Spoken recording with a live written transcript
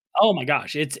Oh my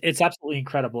gosh, it's absolutely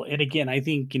incredible. And again, I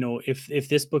think, if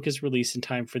this book is released in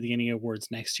time for the Annie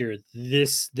Awards next year,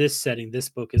 this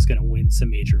book is gonna win some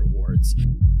major awards.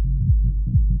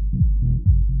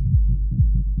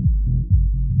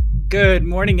 Good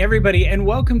morning, everybody, and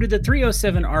welcome to the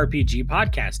 307 RPG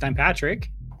podcast. I'm Patrick.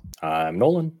 I'm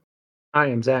Nolan. Hi,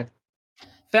 I'm Zach.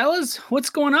 Fellas, what's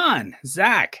going on?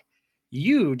 Zach,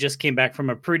 you just came back from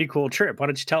a pretty cool trip. Why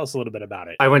don't you tell us a little bit about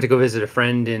it? I went to go visit a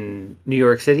friend in New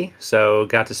York City, so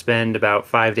got to spend about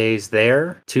 5 days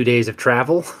there, 2 days of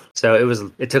travel. So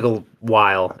it took a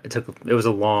while. It was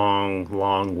a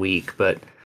long week, but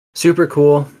super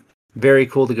cool. Very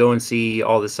cool to go and see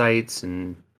all the sights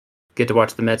and get to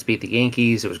watch the Mets beat the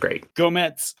Yankees. It was great. Go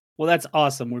Mets. Well, that's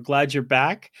awesome. We're glad you're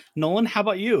back. Nolan, how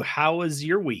about you? How was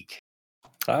your week?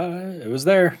 It was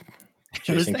there.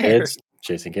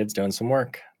 Chasing kids, doing some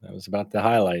work. That was about the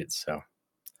highlights. So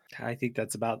I think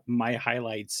that's about my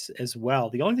highlights as well.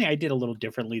 The only thing I did a little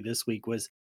differently this week was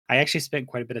I actually spent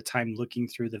quite a bit of time looking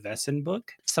through the Vesson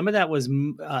book. Some of that was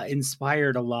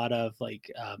inspired a lot of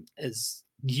as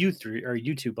you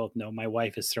two both know, my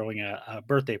wife is throwing a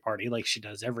birthday party like she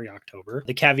does every October.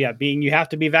 The caveat being you have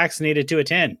to be vaccinated to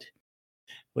attend,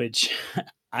 which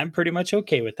I'm pretty much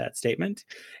okay with that statement.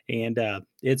 And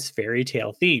it's fairy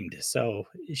tale themed. So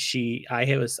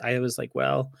I was like,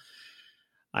 well,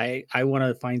 I want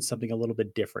to find something a little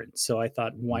bit different. So I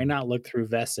thought, why not look through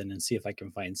Vesson and see if I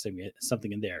can find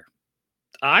something in there.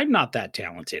 I'm not that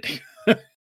talented.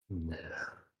 No.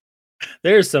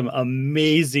 There's some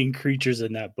amazing creatures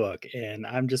in that book. And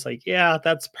I'm just like, yeah,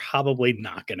 that's probably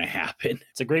not going to happen.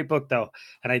 It's a great book, though.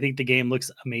 And I think the game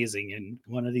looks amazing. And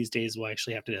one of these days, we'll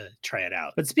actually have to try it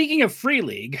out. But speaking of Free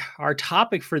League, our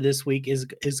topic for this week is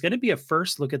going to be a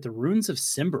first look at the Runes of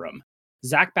Symbaroum.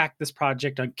 Zach backed this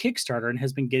project on Kickstarter and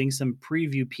has been getting some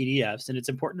preview PDFs. And it's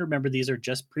important to remember these are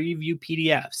just preview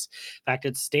PDFs. In fact,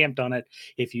 it's stamped on it.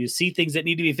 If you see things that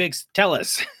need to be fixed, tell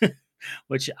us.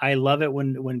 Which I love it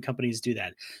when companies do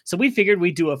that. So we figured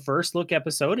we'd do a first look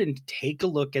episode and take a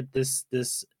look at this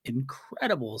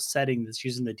incredible setting that's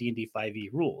using the D&D 5e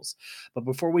rules. But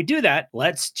before we do that,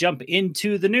 let's jump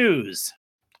into the news.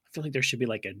 I feel like there should be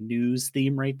like a news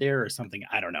theme right there or something.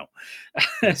 I don't know.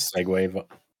 Segue.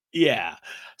 Yeah.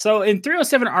 So in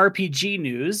 307 RPG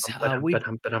news, no,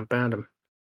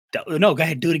 go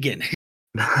ahead, do it again.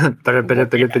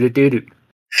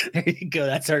 There you go.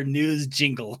 That's our news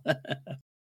jingle.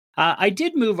 I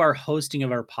did move our hosting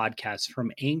of our podcast from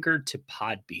Anchor to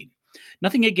Podbean.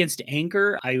 Nothing against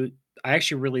Anchor. I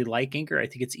actually really like Anchor. I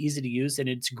think it's easy to use and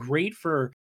it's great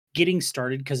for getting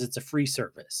started because it's a free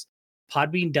service.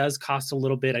 Podbean does cost a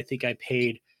little bit. I think I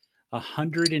paid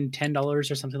 $110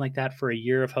 or something like that for a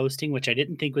year of hosting, which I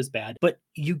didn't think was bad. But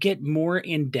you get more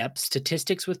in-depth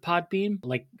statistics with Podbean.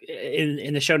 Like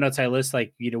in the show notes, I list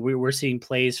we're seeing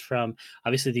plays from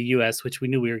obviously the US, which we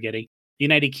knew we were getting, the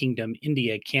United Kingdom,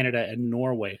 India, Canada, and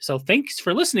Norway. So thanks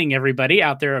for listening, everybody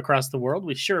out there across the world.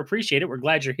 We sure appreciate it. We're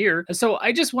glad you're here. So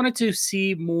I just wanted to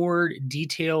see more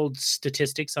detailed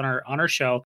statistics on our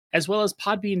show, as well as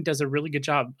Podbean does a really good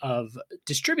job of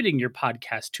distributing your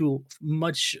podcast to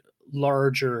much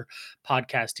larger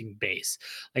podcasting base.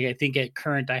 Like I think at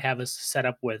current, I have us set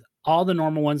up with all the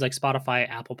normal ones like Spotify,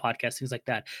 Apple Podcasts, things like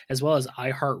that, as well as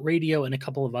iHeartRadio and a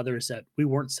couple of others that we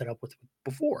weren't set up with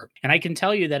before. And I can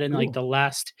tell you that in like the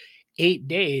last 8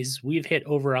 days, we've hit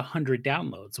over 100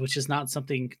 downloads, which is not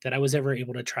something that I was ever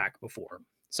able to track before.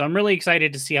 So I'm really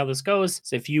excited to see how this goes.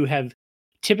 So if you have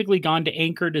typically gone to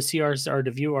Anchor to see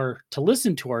to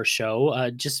listen to our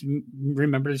show, just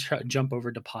remember to jump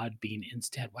over to Podbean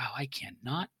instead. Wow, I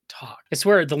cannot talk. I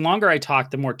swear, the longer I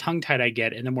talk, the more tongue-tied I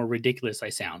get and the more ridiculous I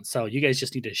sound. So you guys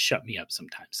just need to shut me up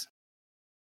sometimes.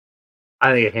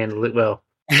 I think I handled it well.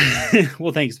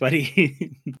 Well, thanks,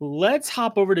 buddy. Let's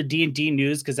hop over to D&D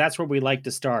news because that's where we like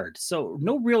to start. So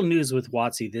no real news with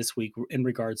WotC this week in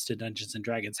regards to Dungeons &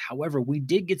 Dragons. However, we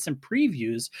did get some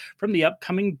previews from the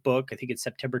upcoming book. I think it's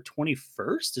September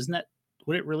 21st. Isn't that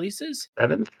when it releases?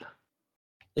 7th?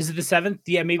 Is it the 7th?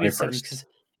 Yeah, maybe 21st. It's 7th because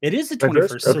it is the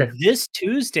 21st. Okay. So this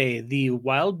Tuesday, the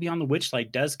Wild Beyond the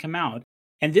Witchlight does come out.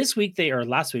 And this week,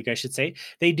 last week, I should say,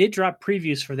 they did drop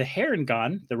previews for the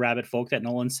Harengon, the rabbit folk that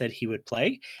Nolan said he would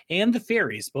play, and the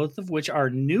fairies, both of which are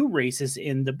new races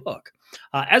in the book.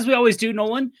 As we always do,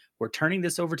 Nolan, we're turning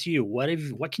this over to you.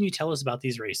 What can you tell us about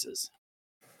these races?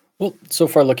 Well, so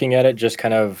far looking at it, just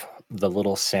kind of the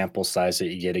little sample size that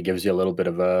you get, it gives you a little bit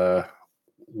of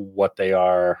what they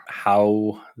are,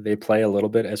 how they play a little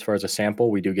bit as far as a sample.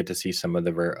 We do get to see some of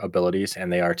their abilities,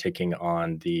 and they are taking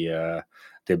on the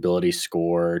the ability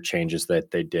score changes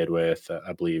that they did with,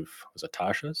 I believe, was it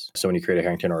Tasha's? So when you create a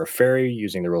Harrington or a fairy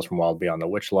using the rules from Wild Beyond the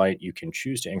Witchlight, you can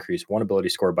choose to increase one ability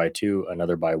score by 2,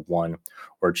 another by 1,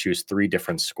 or choose 3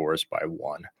 different scores by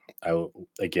 1.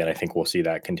 I think we'll see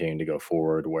that continuing to go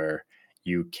forward, where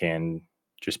you can,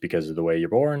 just because of the way you're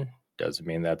born, doesn't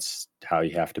mean that's how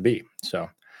you have to be. So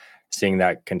seeing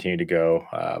that continue to go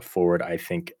forward, I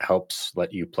think helps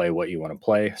let you play what you want to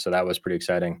play. So that was pretty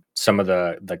exciting. Some of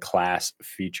the class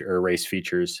feature or race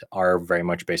features are very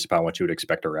much based upon what you would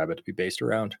expect a rabbit to be based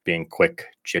around, being quick,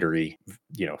 jittery,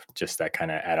 just that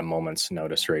kind of at a moment's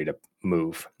notice ready to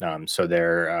move. So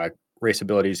their race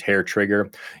abilities: hair trigger,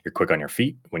 you're quick on your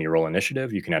feet. When you roll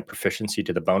initiative, you can add proficiency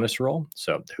to the bonus roll.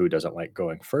 So who doesn't like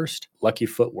going first? Lucky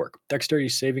footwork, dexterity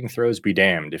saving throws be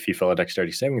damned. If you fail a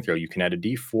dexterity saving throw, you can add a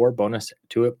d4 bonus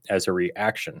to it as a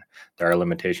reaction. There are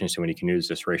limitations to when you can use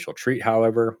this racial trait,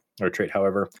 however.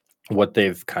 What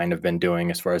they've kind of been doing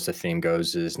as far as the theme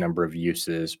goes is number of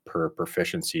uses per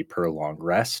proficiency per long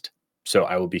rest. So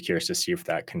I will be curious to see if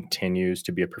that continues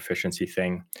to be a proficiency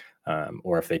thing,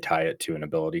 or if they tie it to an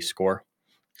ability score.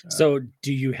 So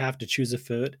do you have to choose a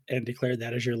foot and declare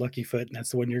that as your lucky foot, and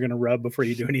that's the one you're going to rub before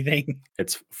you do anything?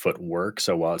 It's footwork,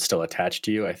 so while it's still attached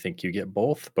to you, I think you get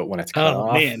both. But when it's cut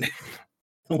off, Man.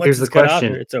 Once Here's it's the cut off,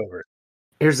 question. it's over.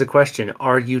 Here's the question: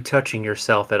 are you touching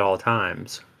yourself at all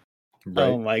times? right?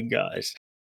 Oh my gosh.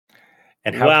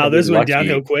 And how Wow, can it be this went lucky?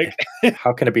 downhill quick.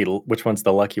 How can it be? Which one's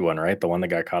the lucky one, right? The one that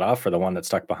got cut off, or the one that's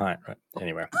stuck behind? Right?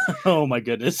 Anyway, Oh my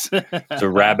goodness. so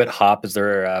Rabbit Hop is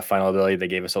their final ability. They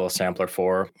gave us a little sampler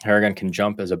for. Harrigan can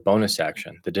jump as a bonus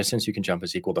action. The distance you can jump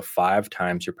is equal to 5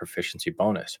 times your proficiency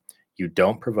bonus. You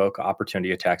don't provoke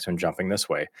opportunity attacks when jumping this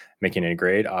way, making it a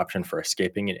great option for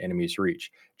escaping an enemy's reach.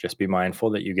 Just be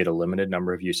mindful that you get a limited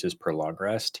number of uses per long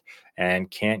rest and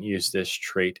can't use this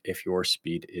trait if your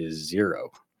speed is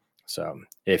 0. So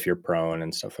if you're prone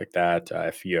and stuff like that,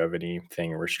 if you have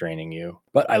anything restraining you.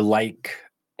 But I like,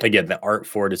 again, the art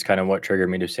for it is kind of what triggered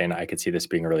me to saying I could see this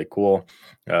being really cool.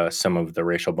 Some of the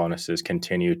racial bonuses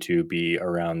continue to be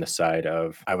around the side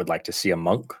of, I would like to see a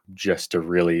monk, just to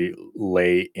really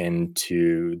lay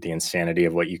into the insanity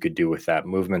of what you could do with that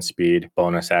movement speed.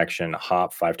 Bonus action,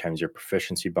 hop, 5 times your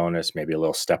proficiency bonus, maybe a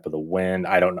little step of the wind.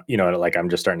 I don't, I'm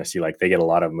just starting to see they get a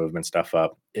lot of movement stuff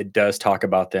up. It does talk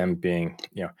about them being,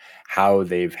 how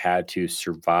they've had to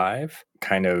survive,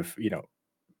 kind of,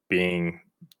 being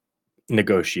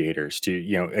negotiators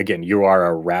to, again, you are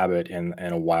a rabbit in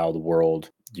a wild world.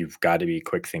 You've got to be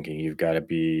quick thinking. You've got to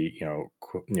be,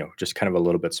 just kind of a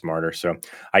little bit smarter. So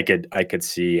I could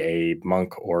see a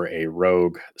monk or a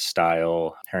rogue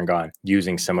style Harengon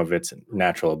using some of its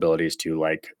natural abilities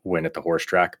to win at the horse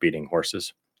track, beating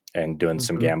horses and doing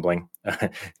some gambling,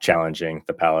 challenging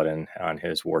the paladin on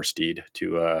his war steed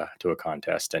to a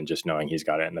contest, and just knowing he's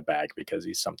got it in the bag because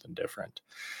he's something different.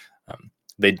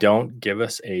 They don't give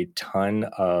us a ton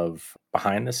of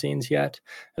behind the scenes yet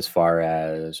as far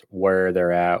as where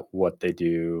they're at, what they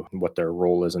do, what their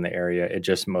role is in the area. It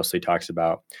just mostly talks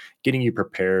about getting you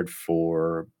prepared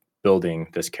for building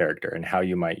this character and how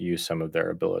you might use some of their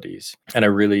abilities. And I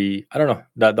don't know,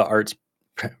 that the art's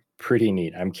pretty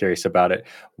neat. I'm curious about it.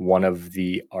 One of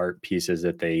the art pieces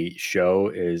that they show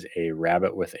is a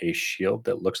rabbit with a shield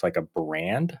that looks like a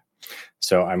brand.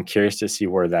 So I'm curious to see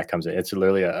where that comes in. It's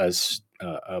literally a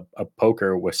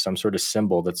poker with some sort of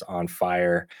symbol that's on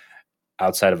fire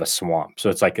outside of a swamp. So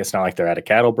it's not like they're at a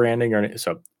cattle branding or anything.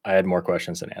 So I had more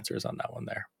questions than answers on that one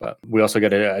there. But we also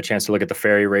got a chance to look at the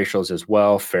fairy racials as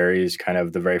well. Fairies, kind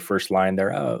of the very first line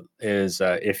there is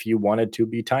if you wanted to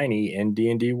be tiny in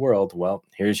D&D world, well,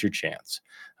 here's your chance.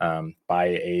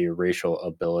 By a racial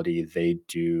ability, they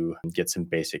do get some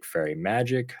basic fairy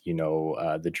magic.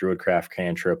 The Druidcraft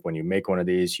cantrip, when you make one of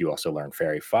these, you also learn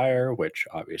Fairy Fire, which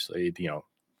obviously,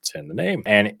 it's in the name.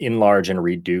 And enlarge and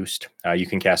reduced. You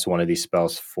can cast one of these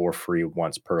spells for free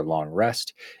once per long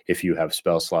rest. If you have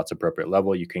spell slots appropriate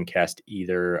level, you can cast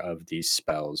either of these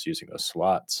spells using those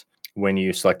slots. When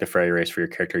you select the fairy race for your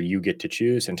character, you get to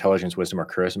choose intelligence, wisdom, or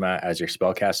charisma as your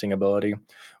spellcasting ability,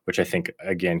 which I think,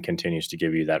 again, continues to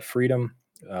give you that freedom,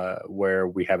 where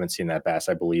we haven't seen that past.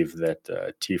 I believe that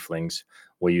tieflings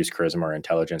will use charisma or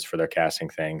intelligence for their casting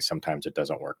things. Sometimes it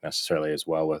doesn't work necessarily as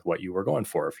well with what you were going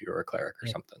for if you were a cleric or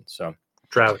something. So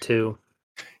Drow too.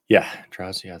 Yeah,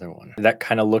 Drow's the other one. That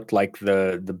kind of looked like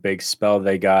the big spell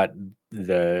they got,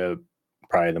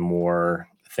 probably the more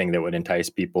thing that would entice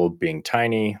people being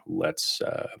tiny.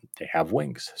 They have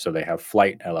wings. So they have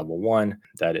flight at level 1.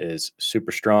 That is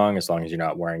super strong as long as you're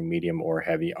not wearing medium or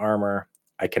heavy armor.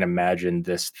 I can imagine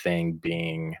this thing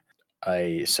being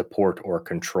a support or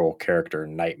control character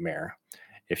nightmare.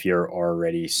 if you're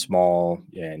already small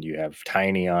and you have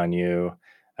tiny on you,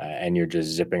 and you're just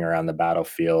zipping around the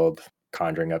battlefield,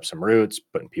 conjuring up some roots,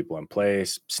 putting people in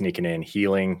place, sneaking in,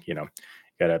 healing,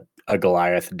 got a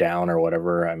Goliath down or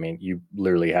whatever. I mean, you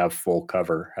literally have full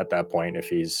cover at that point if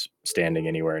he's standing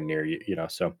anywhere near you,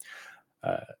 So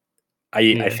uh, I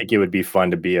Yeah. think it would be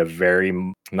fun to be a very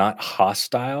not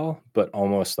hostile, but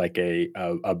almost like a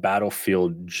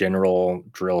battlefield general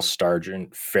drill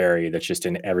sergeant fairy that's just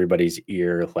in everybody's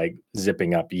ear, like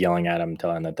zipping up, yelling at them,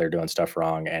 telling that they're doing stuff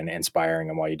wrong, and inspiring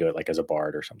them while you do it, like as a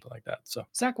bard or something like that. So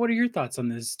Zach, what are your thoughts on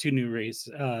this two new race?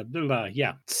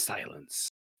 Silence.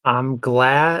 I'm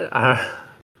glad.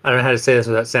 I don't know how to say this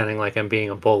without sounding like I'm being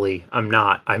a bully. I'm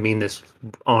not. I mean this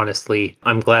honestly.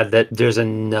 I'm glad that there's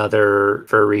another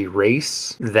furry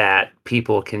race that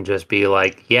people can just be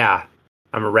like, yeah,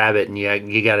 I'm a rabbit, and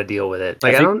you got to deal with it.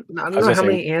 Like I don't know how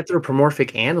many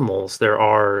anthropomorphic animals there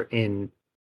are in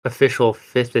official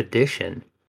 5th edition.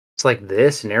 It's like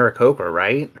this and Aarakocra,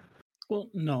 right? Well,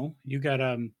 no, you got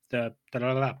the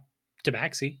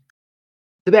Tabaxi.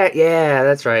 Yeah,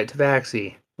 that's right,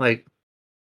 Tabaxi. Like,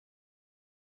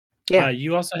 yeah,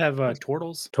 you also have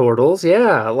turtles. Turtles,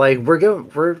 yeah. Like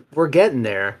we're getting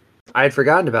there. I had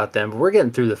forgotten about them, but we're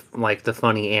getting through the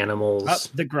funny animals.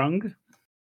 The grung.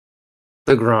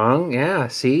 The grung, yeah.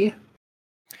 See,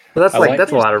 well,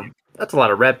 that's a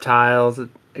lot of reptiles.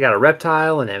 I got a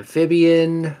reptile, an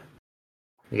amphibian.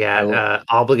 We got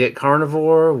obligate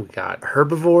carnivore. We got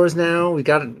herbivores now. We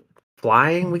got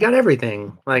flying. We got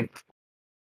everything. Like,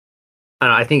 I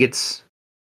don't know, I think it's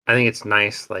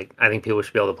nice. Like, I think people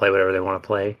should be able to play whatever they want to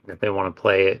play. If they want to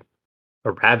play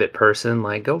a rabbit person,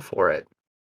 like, go for it.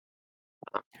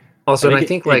 Also, and I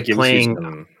think like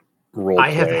playing role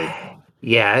play.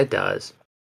 Yeah, it does.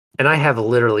 And I have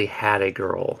literally had a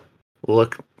girl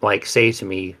say to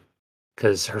me,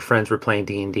 because her friends were playing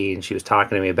D&D and she was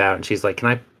talking to me about it, and she's like,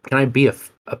 can I be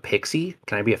a pixie?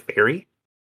 Can I be a fairy?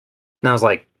 And I was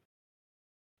like,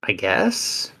 I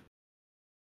guess.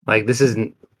 Like, this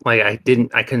isn't like I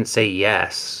couldn't say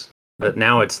yes. But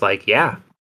now it's like, yeah.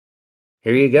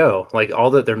 Here you go. Like,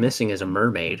 all that they're missing is a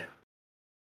mermaid.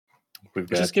 We've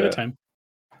got, just give it time.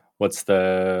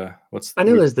 I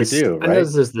know there's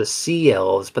the sea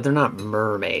elves, but they're not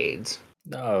mermaids.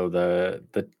 No, the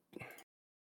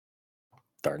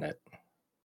darn it.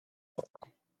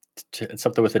 It's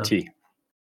something with a T.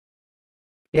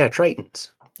 Yeah,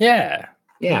 Tritons. Yeah,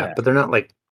 but they're not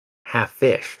like half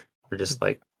fish. They're just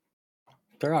like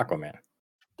they're Aquaman.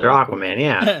 They're Aquaman,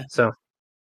 yeah. So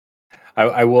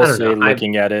I will say,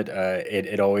 looking at it,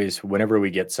 it always, whenever we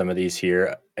get some of these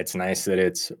here, it's nice that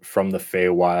it's from the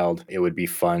Feywild. It would be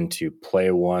fun to play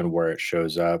one where it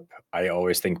shows up. I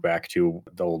always think back to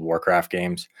the old Warcraft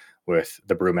games with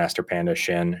the Brewmaster Panda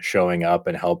Shin showing up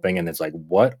and helping, and it's like,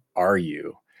 what are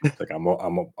you? It's like, I'm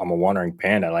a wandering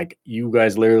panda. Like, you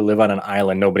guys literally live on an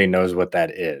island. Nobody knows what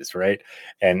that is, right?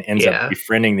 And ends up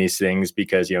befriending these things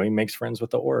because, he makes friends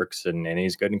with the orcs and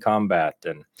he's good in combat.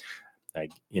 And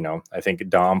like, I think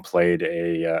Dom played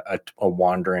a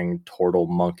wandering turtle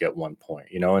monk at one point,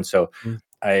 and so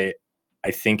I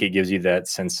think it gives you that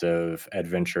sense of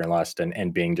adventure and lust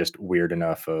and being just weird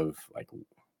enough of like,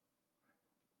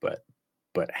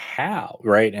 but how,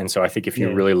 right? And so I think if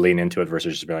you really lean into it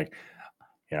versus just being like,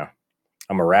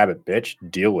 I'm a rabbit, bitch,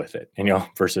 deal with it,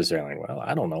 versus saying like, well,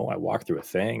 I don't know, I walk through a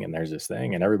thing and there's this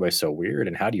thing and everybody's so weird,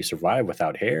 and how do you survive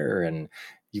without hair, and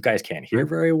you guys can't hear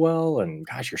very well, and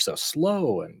gosh, you're so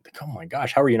slow, and oh my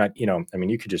gosh, how are you not, I mean,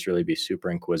 you could just really be super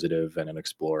inquisitive and an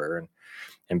explorer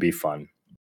and be fun.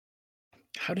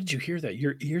 How did you hear that?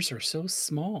 Your ears are so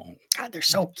small. God, they're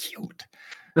so cute.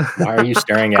 Why are you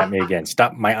staring at me again?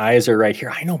 Stop. My eyes are right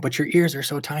here. I know, but your ears are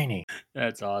so tiny.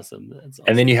 That's awesome.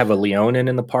 And then you have a Leonin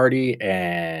in the party,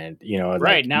 and right,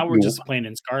 like, now we're just playing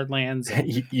in Scarred Lands.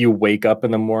 And you wake up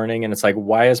in the morning and it's like,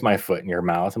 why is my foot in your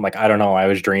mouth? I'm like, I don't know. I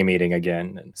was dream eating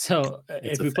again. And so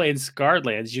if we play in Scarred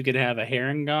Lands, you could have a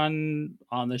Harengon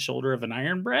on the shoulder of an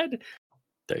Ironbred.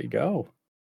 There you go.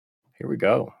 Here we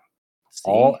go.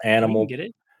 See, all animal get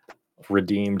it?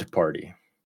 Redeemed party.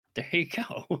 There you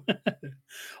go. Well,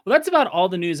 that's about all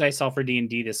the news I saw for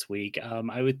D&D this week.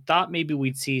 I thought maybe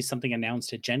we'd see something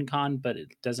announced at Gen Con, but it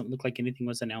doesn't look like anything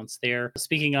was announced there.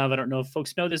 Speaking of, I don't know if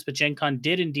folks know this, but Gen Con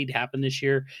did indeed happen this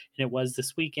year, and it was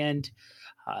this weekend.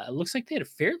 It looks like they had a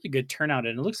fairly good turnout,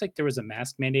 and it looks like there was a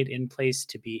mask mandate in place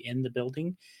to be in the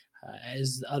building.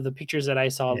 As the pictures that I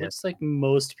saw, it looks like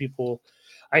most people,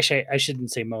 actually, I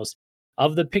shouldn't say most,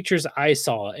 Of the pictures I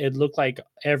saw, it looked like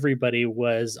everybody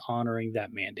was honoring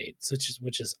that mandate,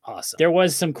 which is awesome. There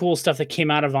was some cool stuff that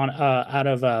came out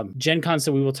of Gen Con,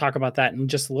 so we will talk about that in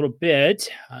just a little bit.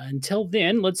 Until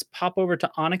then, let's pop over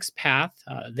to Onyx Path.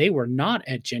 They were not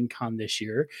at Gen Con this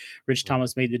year. Rich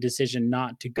Thomas made the decision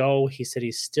not to go. He said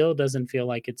he still doesn't feel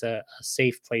like it's a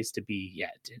safe place to be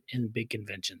yet in big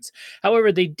conventions.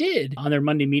 However, they did on their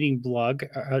Monday meeting blog.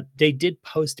 They did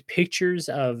post pictures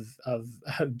of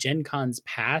Gen Con's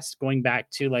past, going back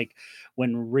to like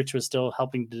when Rich was still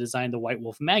helping to design the White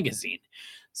Wolf magazine.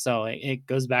 So it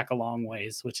goes back a long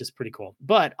ways, which is pretty cool.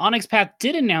 But Onyx Path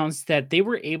did announce that they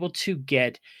were able to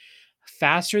get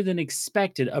faster than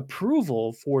expected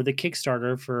approval for the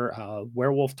Kickstarter for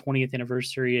Werewolf 20th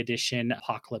Anniversary Edition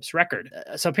Apocalypse Record.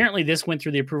 So apparently this went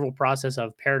through the approval process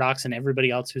of Paradox and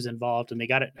everybody else who's involved, and they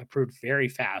got it approved very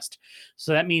fast.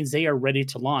 So that means they are ready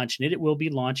to launch, and it will be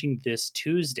launching this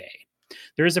Tuesday.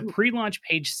 There is a pre-launch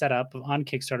page set up on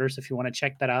Kickstarter, so if you want to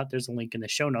check that out, there's a link in the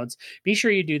show notes. Be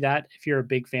sure you do that if you're a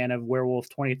big fan of Werewolf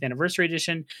 20th Anniversary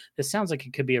Edition. This sounds like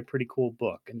it could be a pretty cool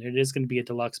book, and it is going to be a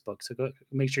deluxe book, so go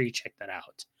make sure you check that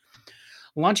out.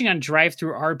 Launching on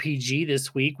Drive-Thru RPG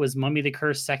this week was Mummy the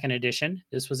Curse 2nd Edition.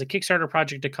 This was a Kickstarter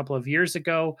project a couple of years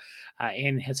ago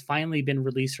and has finally been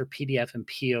released for PDF and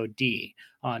POD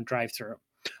on Drive-Thru.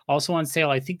 Also on sale,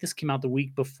 I think this came out the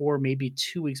week before, maybe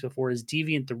 2 weeks before, is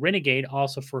Deviant the Renegade,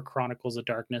 also for Chronicles of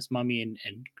Darkness. Mummy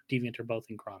and Deviant are both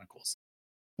in Chronicles.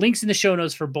 Links in the show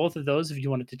notes for both of those if you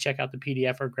wanted to check out the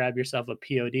PDF or grab yourself a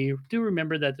POD. Do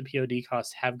remember that the POD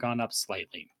costs have gone up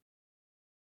slightly.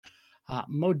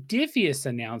 Modiphius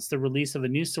announced the release of a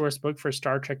new source book for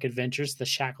Star Trek Adventures, the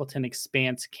Shackleton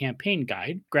Expanse Campaign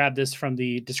Guide. Grab this from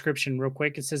the description real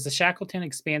quick. It says the Shackleton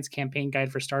Expanse Campaign Guide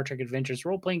for Star Trek Adventures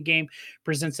role-playing game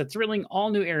presents a thrilling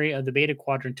all-new area of the Beta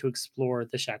Quadrant to explore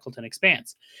the Shackleton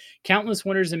Expanse. Countless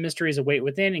wonders and mysteries await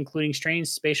within, including strange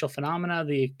spatial phenomena,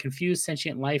 the confused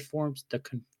sentient life forms,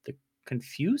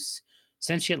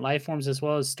 as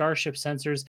well as starship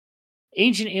sensors,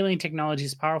 ancient alien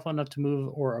technologies powerful enough to move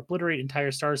or obliterate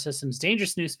entire star systems,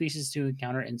 dangerous new species to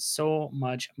encounter, and so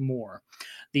much more.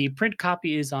 The print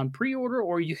copy is on pre-order,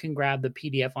 or you can grab the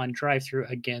PDF on Drive-Thru.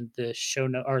 Again, the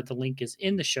link is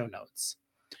in the show notes.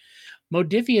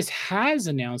 Modiphius has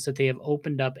announced that they have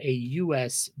opened up a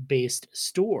US-based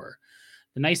store.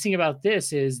 The nice thing about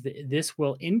this is this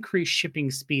will increase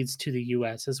shipping speeds to the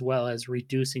US as well as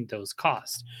reducing those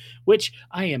costs, which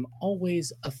I am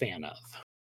always a fan of.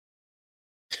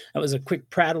 That was a quick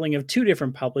prattling of two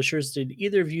different publishers. Did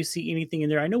either of you see anything in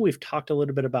there? I know we've talked a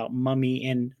little bit about Mummy,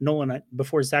 and Nolan,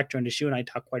 before Zach joined us, you and I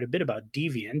talked quite a bit about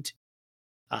Deviant.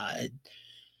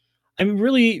 I'm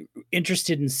really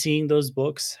interested in seeing those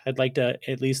books. I'd like to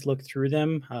at least look through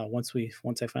them once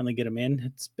I finally get them in.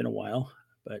 It's been a while,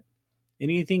 but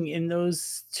anything in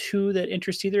those two that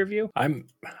interest either of you?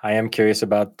 I am curious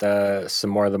about some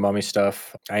more of the Mummy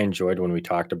stuff. I enjoyed when we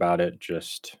talked about it,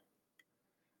 just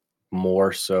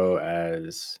more so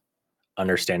as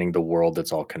understanding the world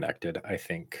that's all connected. I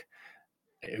think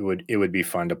it would be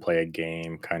fun to play a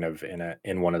game kind of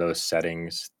in one of those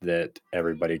settings that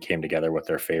everybody came together with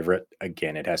their favorite.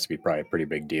 Again, it has to be probably a pretty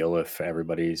big deal if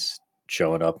everybody's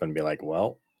showing up and be like,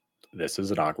 well, this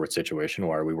is an awkward situation.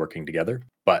 Why are we working together?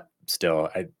 But still,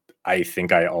 I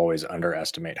think I always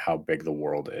underestimate how big the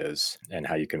world is and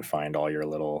how you can find all your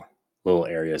little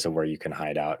areas of where you can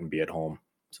hide out and be at home.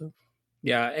 So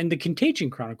yeah, and the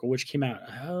Contagion Chronicle, which came out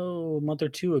a month or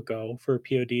two ago for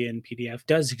POD and PDF,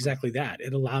 does exactly that.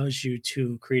 It allows you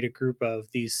to create a group of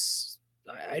these,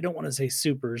 I don't want to say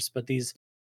supers, but these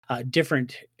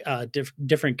different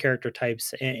character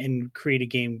types and create a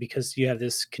game because you have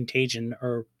this contagion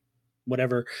or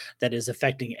whatever that is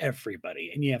affecting everybody,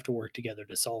 and you have to work together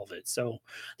to solve it. So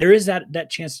there is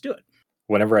that chance to do it.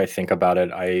 Whenever I think about it,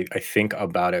 I think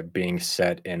about it being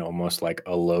set in almost like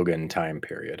a Logan time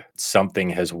period. Something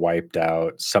has wiped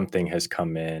out, something has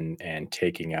come in and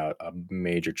taking out a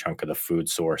major chunk of the food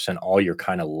source. And all you're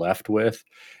kind of left with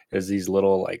is these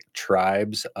little like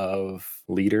tribes of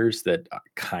leaders that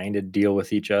kind of deal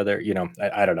with each other. You know,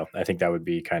 I don't know. I think that would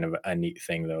be kind of a neat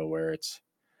thing though, where it's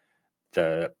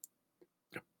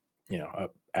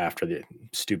after the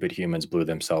stupid humans blew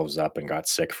themselves up and got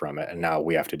sick from it, and now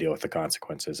we have to deal with the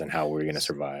consequences and how we're going to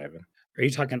survive. Are you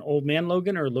talking Old Man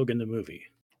Logan or Logan the movie?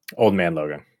 Old Man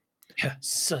Logan. Yeah,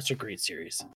 such a great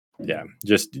series. Yeah,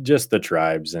 just the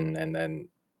tribes and the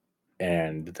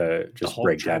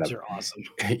breakdown of are awesome.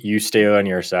 You stay on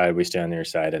your side, we stay on your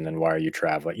side, and then why are you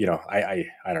traveling? You know, I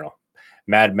don't know.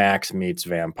 Mad Max meets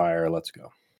vampire. Let's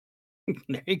go.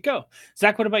 There you go.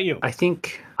 Zach, what about you? I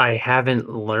think I haven't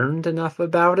learned enough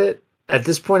about it At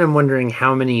this point, I'm wondering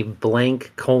how many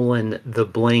blank colon the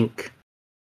blank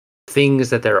things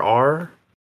that there are.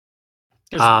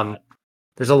 There's a lot.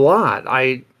 There's a lot.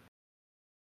 I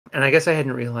guess I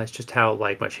hadn't realized just how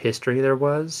much history there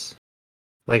was.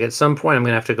 Like at some point, I'm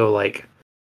gonna have to go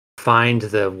find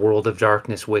the World of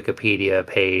Darkness Wikipedia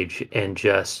page and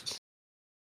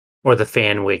or the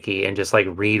fan wiki and just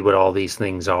read what all these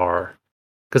things are,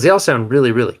 because they all sound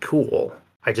really, really cool.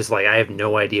 I have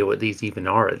no idea what these even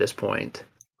are at this point.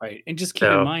 Right. And just keep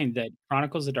in mind that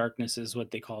Chronicles of Darkness is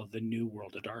what they call the new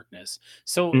World of Darkness.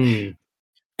 So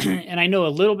and I know a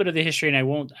little bit of the history, and I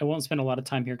won't spend a lot of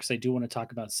time here because I do want to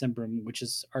talk about Symbaroum, which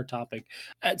is our topic.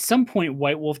 At some point,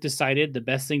 White Wolf decided the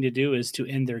best thing to do is to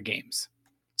end their games.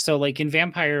 So in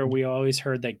Vampire, we always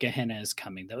heard that Gehenna is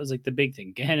coming. That was the big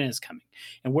thing. Gehenna is coming.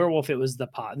 And Werewolf, it was the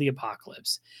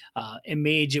Apocalypse. In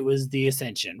Mage, it was the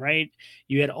Ascension, right?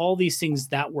 You had all these things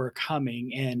that were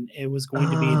coming, and it was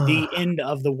going to be the end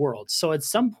of the world. So at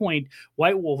some point,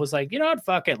 White Wolf was like, you know what,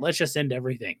 fuck it, let's just end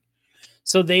everything.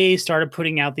 So they started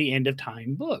putting out the End of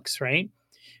Time books, right?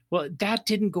 Well, that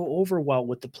didn't go over well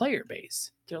with the player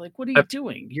base. They're like, what are you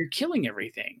doing? You're killing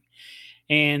everything.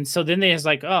 And so then they was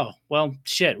like, oh, well,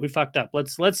 shit, we fucked up.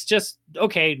 Let's just,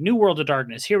 okay, New World of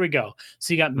Darkness. Here we go.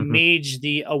 So you got Mage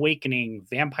the Awakening,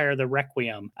 Vampire the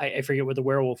Requiem. I forget what the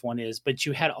werewolf one is, but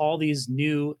you had all these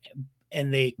new,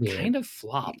 and they kind of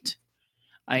flopped.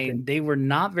 They were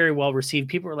not very well received.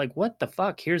 People were like, what the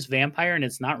fuck? Here's Vampire, and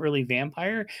it's not really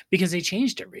Vampire, because they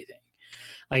changed everything.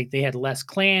 They had less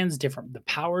clans, the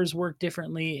powers work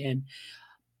differently. And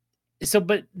so,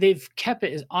 but they've kept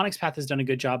it. Onyx Path has done a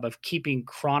good job of keeping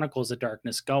Chronicles of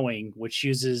Darkness going, which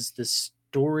uses the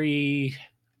story.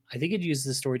 I think it uses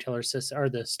the storyteller system, or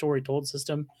the story told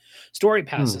system, story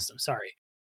path system. Sorry,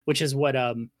 which is what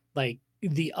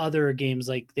the other games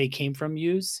they came from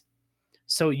use.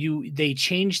 So they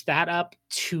changed that up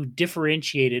to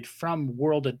differentiate it from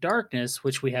World of Darkness,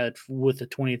 which we had with the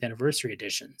 20th anniversary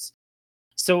editions.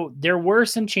 So there were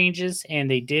some changes,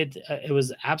 and they did. It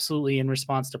was absolutely in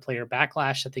response to player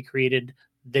backlash that they created.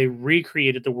 They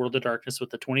recreated the World of Darkness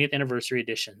with the 20th anniversary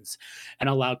editions and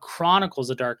allowed Chronicles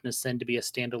of Darkness then to be a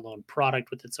standalone product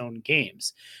with its own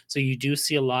games. So you do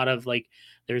see a lot of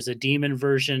there's a demon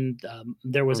version.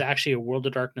 There was actually a World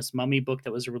of Darkness Mummy book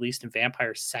that was released in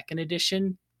Vampire 2nd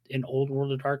edition in Old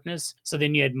World of Darkness. So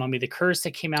then you had Mummy the Curse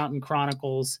that came out in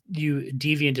Chronicles.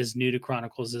 Deviant is new to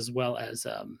Chronicles, as well as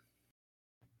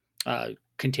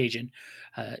Contagion.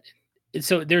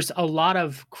 So there's a lot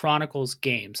of Chronicles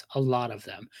games, a lot of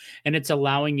them, and it's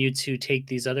allowing you to take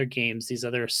these other games, these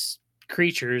other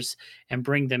creatures, and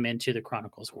bring them into the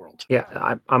Chronicles world.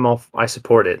 Yeah, I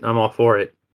support it. I'm all for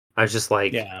it. I was just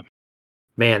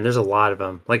man, there's a lot of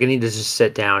them. I need to just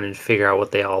sit down and figure out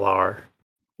what they all are.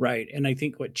 Right, and I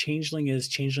think what Changeling is,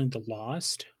 Changeling the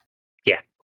Lost. Yeah.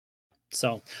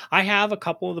 So I have a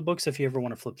couple of the books if you ever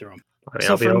want to flip through them.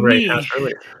 So for me,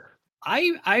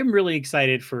 I'm really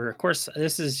excited for, of course,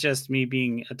 this is just me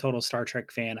being a total Star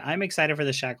Trek fan. I'm excited for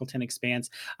the Shackleton Expanse.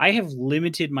 I have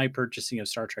limited my purchasing of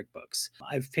Star Trek books.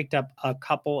 I've picked up a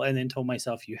couple and then told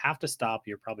myself, you have to stop.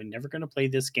 You're probably never going to play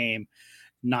this game.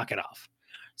 Knock it off.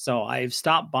 So I've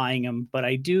stopped buying them, but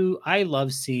I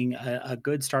love seeing a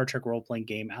good Star Trek role-playing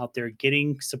game out there,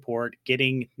 getting support,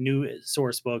 getting new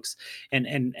source books,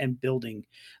 and building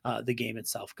the game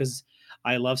itself, because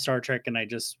I love Star Trek and I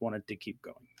just wanted to keep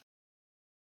going.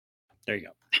 There you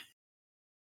go.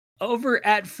 Over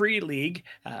at Free League,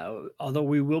 although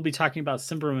we will be talking about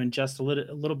Symbaroum in just a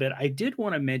little bit, I did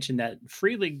want to mention that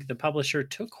Free League, the publisher,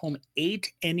 took home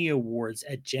 8 ENnie Awards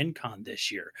at Gen Con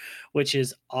this year, which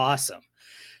is awesome.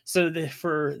 So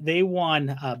they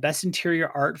won Best Interior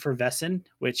Art for Vesson,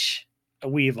 which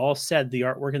we've all said the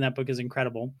artwork in that book is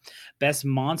incredible. Best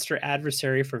Monster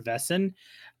Adversary for Vesson.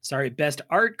 Best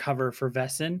Art Cover for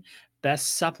Vesson.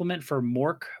 Best Supplement for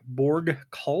Borg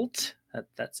Cult.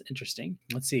 That's interesting.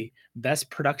 Let's see. Best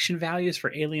Production Values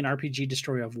for Alien RPG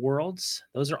Destroyer of Worlds.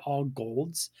 Those are all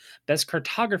golds. Best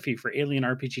Cartography for Alien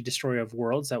RPG Destroyer of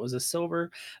Worlds. That was a silver.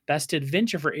 Best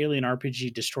Adventure for Alien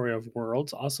RPG Destroyer of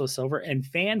Worlds. Also silver. And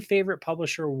Fan Favorite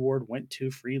Publisher Award went to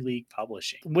Free League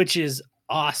Publishing, which is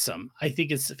awesome. I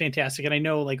think it's fantastic. And I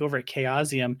know over at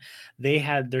Chaosium, they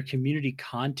had their community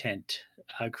content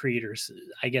creators,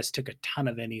 I guess, took a ton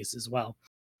of ENnies as well.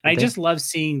 And I just love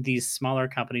seeing these smaller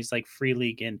companies like Free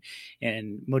League and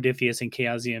Modiphius and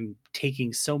Chaosium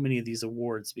taking so many of these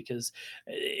awards, because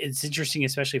it's interesting,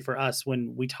 especially for us,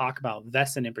 when we talk about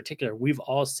Vesson in particular. We've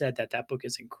all said that book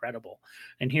is incredible,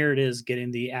 and here it is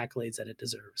getting the accolades that it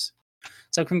deserves.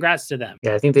 So congrats to them.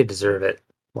 Yeah, I think they deserve it.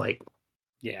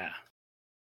 Yeah,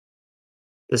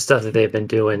 the stuff that they've been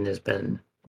doing has been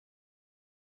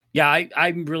Yeah,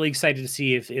 I'm really excited to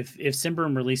see if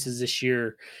Symbaroum releases this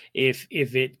year, if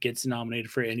it gets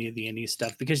nominated for any of the indie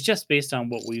stuff, because just based on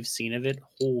what we've seen of it,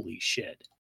 holy shit.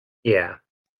 Yeah.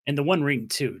 And the One Ring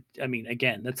too. I mean,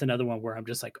 again, that's another one where I'm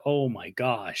just like, oh my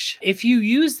gosh. If you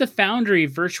use the Foundry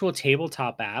virtual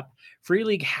tabletop app, Free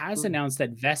League has announced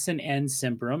that Vesson and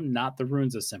Symbaroum, not the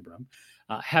Runes of Symbaroum,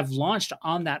 have launched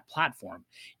on that platform.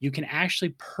 You can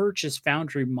actually purchase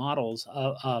Foundry models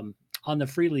on the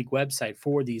Free League website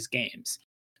for these games.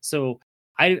 So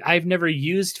I've never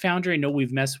used Foundry. I know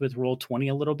we've messed with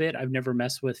Roll20 a little bit. I've never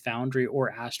messed with Foundry or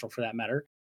Astral for that matter.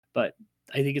 But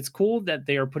I think it's cool that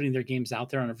they are putting their games out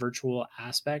there on a virtual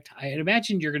aspect. I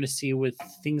imagine you're going to see with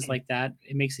things like that,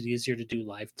 it makes it easier to do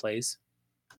live plays.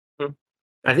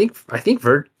 I think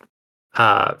Foundry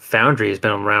has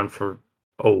been around for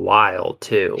a while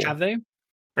too. Have they?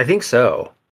 I think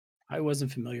so. I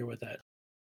wasn't familiar with that.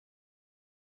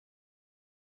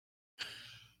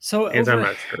 So I'm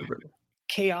not sure. But...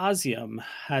 Chaosium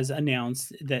has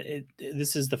announced that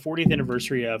this is the 40th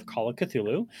anniversary of Call of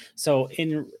Cthulhu. So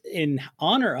in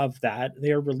honor of that,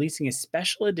 they are releasing a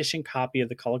special edition copy of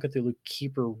the Call of Cthulhu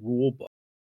Keeper rulebook.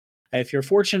 If you're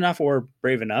fortunate enough or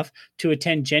brave enough to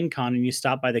attend Gen Con and you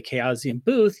stop by the Chaosium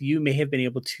booth, you may have been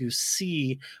able to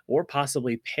see or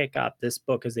possibly pick up this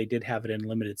book, as they did have it in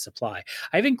limited supply.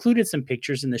 I've included some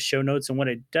pictures in the show notes, and what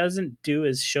it doesn't do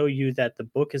is show you that the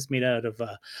book is made out of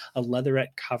a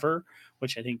leatherette cover,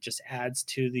 which I think just adds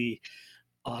to the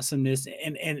awesomeness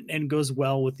and goes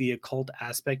well with the occult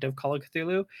aspect of Call of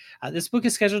Cthulhu. This book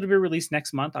is scheduled to be released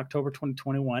next month, October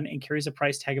 2021, and carries a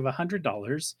price tag of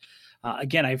 $100.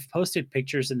 Again, I've posted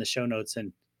pictures in the show notes,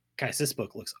 and guys, this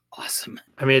book looks awesome.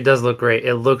 I mean, it does look great.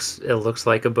 It looks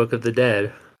like a Book of the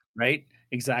Dead. Right?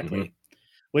 Exactly. Mm-hmm.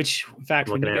 Which, in fact,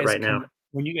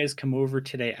 when you guys come over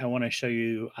today, I want to show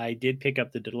you. I did pick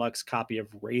up the deluxe copy of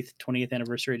Wraith 20th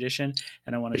Anniversary Edition,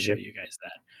 and I want to show you guys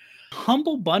that.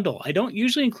 Humble Bundle. I don't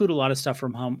usually include a lot of stuff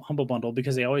from Humble Bundle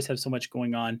because they always have so much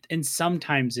going on, and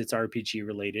sometimes it's RPG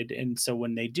related. And so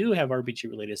when they do have RPG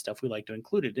related stuff, we like to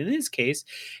include it. In this case,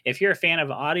 if you're a fan of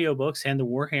audiobooks and the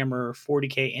Warhammer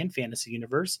 40K and Fantasy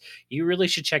Universe, you really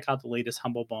should check out the latest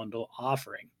Humble Bundle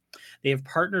offering. They have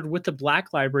partnered with the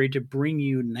Black Library to bring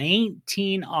you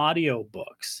 19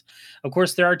 audiobooks. Of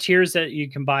course, there are tiers that you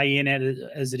can buy in at,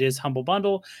 as it is Humble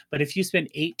Bundle, but if you spend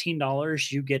 $18,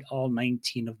 you get all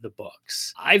 19 of the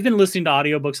books. I've been listening to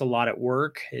audiobooks a lot at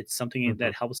work. It's something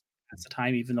that helps pass the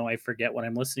time, even though I forget what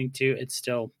I'm listening to. It's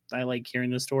still, I like hearing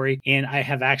the story. And I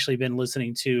have actually been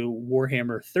listening to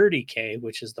Warhammer 30K,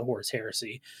 which is the Horus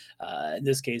Heresy. In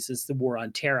this case, it's the War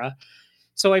on Terra.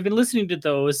 So I've been listening to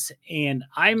those, and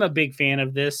I'm a big fan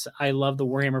of this. I love the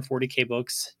Warhammer 40K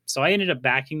books. So I ended up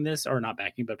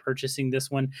purchasing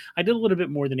this one. I did a little bit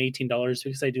more than $18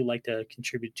 because I do like to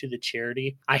contribute to the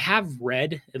charity. I have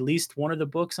read at least one of the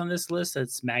books on this list.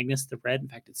 That's Magnus the Red. In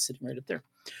fact, it's sitting right up there,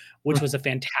 which was a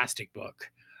fantastic book.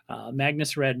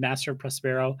 Magnus Red, Master of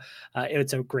Prospero.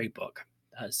 It's a great book.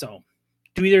 So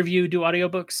do either of you do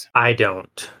audiobooks? I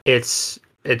don't. It's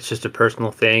just a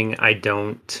personal thing. I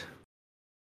don't.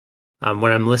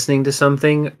 When I'm listening to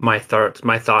something, my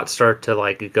thoughts start to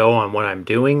like go on what I'm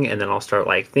doing, and then I'll start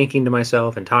like thinking to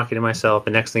myself and talking to myself.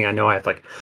 And next thing I know, I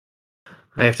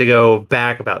have to go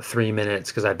back about 3 minutes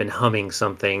because I've been humming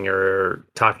something or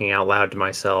talking out loud to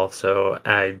myself. So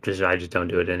I just don't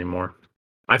do it anymore.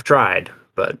 I've tried,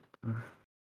 but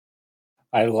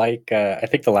I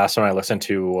think the last one I listened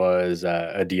to was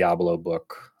a Diablo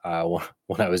book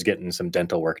when I was getting some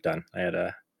dental work done. I had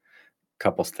a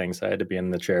couple things. I had to be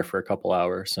in the chair for a couple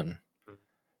hours, and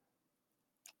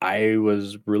I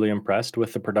was really impressed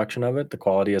with the production of it. The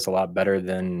quality is a lot better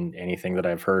than anything that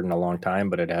I've heard in a long time,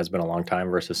 but it has been a long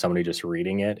time versus somebody just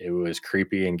reading it. It was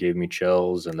creepy and gave me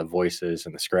chills, and the voices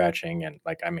and the scratching, and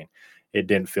it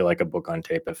didn't feel like a book on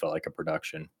tape. It felt like a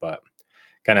production, but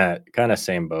kind of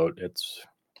same boat.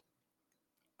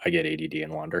 I get ADD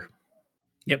and wander.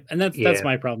 Yep, and that's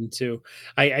my problem too.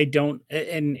 I don't,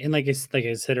 and like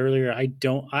I said earlier,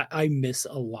 I miss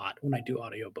a lot when I do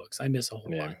audiobooks. I miss a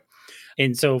whole lot.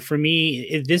 And so for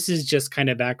me, this is just kind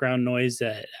of background noise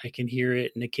that I can hear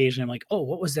it, and occasionally I'm like, oh,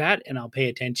 what was that? And I'll pay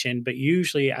attention, but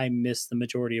usually I miss the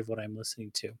majority of what I'm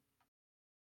listening to.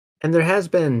 And there has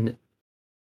been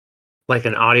like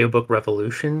an audiobook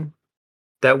revolution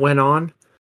that went on.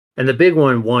 And the big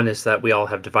one is that we all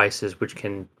have devices which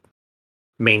can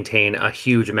maintain a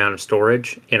huge amount of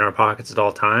storage in our pockets at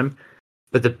all time.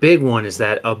 But the big one is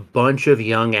that a bunch of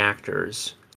young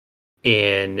actors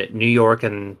in New York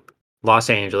and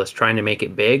Los Angeles trying to make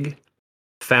it big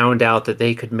found out that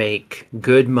they could make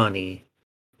good money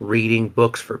reading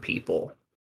books for people.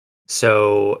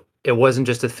 So it wasn't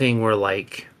just a thing where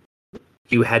like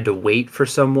you had to wait for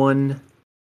someone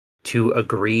to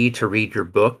agree to read your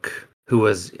book who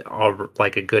was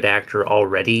like a good actor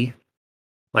already.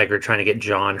 Like we're trying to get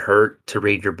John Hurt to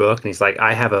read your book, and he's like,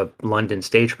 I have a London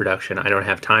stage production. I don't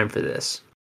have time for this.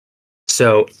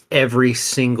 So every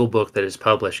single book that is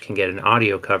published can get an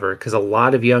audio cover, because a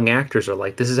lot of young actors are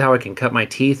like, this is how I can cut my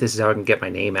teeth. This is how I can get my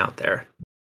name out there.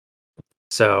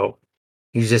 So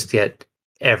you just get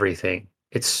everything.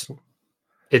 It's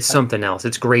something else.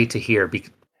 It's great to hear.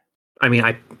 I mean,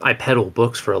 I peddle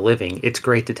books for a living. It's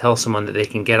great to tell someone that they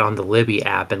can get on the Libby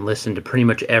app and listen to pretty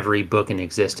much every book in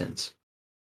existence.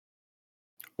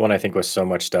 One, I think, with so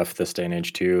much stuff this day and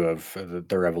age too, of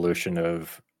the revolution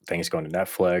of things going to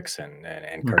Netflix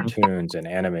and cartoons and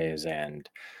animes and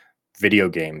video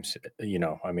games.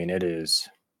 I mean, it is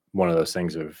one of those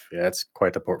things of, it's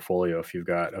quite the portfolio if you've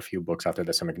got a few books out there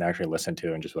that someone can actually listen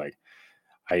to and just like,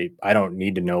 I don't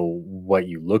need to know what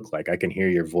you look like. I can hear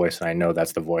your voice and I know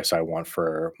that's the voice I want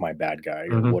for my bad guy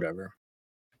or whatever.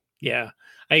 Yeah,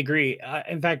 I agree.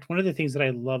 In fact, one of the things that I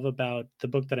love about the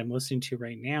book that I'm listening to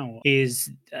right now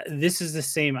is this is the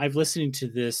same. I've listened to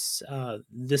this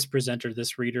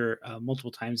this reader multiple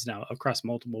times now across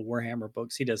multiple Warhammer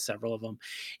books. He does several of them,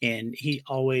 and he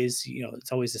always,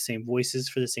 it's always the same voices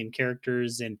for the same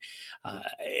characters, and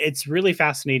it's really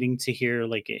fascinating to hear.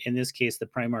 Like in this case, the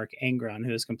Primarch Angron,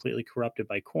 who is completely corrupted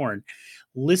by Khorne,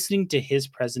 listening to his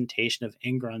presentation of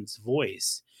Angron's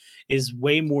voice is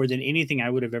way more than anything I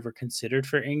would have ever considered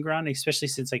for Angron, especially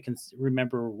since I can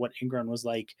remember what Angron was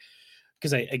like,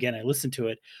 because I listened to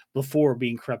it before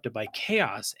being corrupted by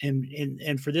chaos,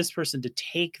 and for this person to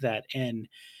take that and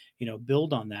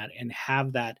build on that and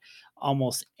have that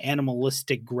almost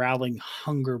animalistic, growling,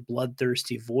 hunger,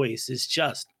 bloodthirsty voice is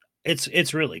just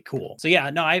it's really cool. So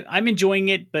yeah, no, I'm enjoying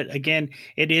it, but again,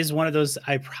 it is one of those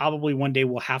I probably one day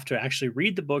will have to actually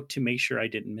read the book to make sure I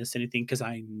didn't miss anything, because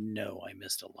I know I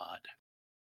missed a lot.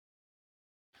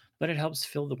 But it helps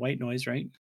fill the white noise, right?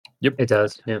 Yep, it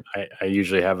does. Yep. I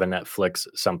usually have a Netflix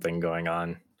something going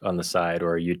on the side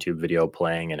or a YouTube video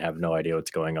playing and have no idea what's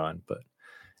going on, but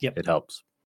it helps.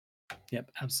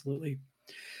 Yep, absolutely.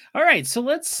 All right, so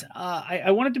let's.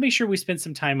 I wanted to make sure we spend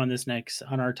some time on this next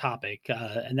on our topic,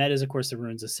 and that is, of course, the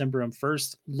Runes of Symbaroum.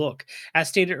 First look, as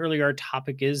stated earlier, our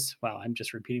topic is, well, I'm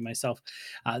just repeating myself.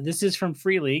 This is from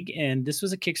Free League, and this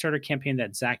was a Kickstarter campaign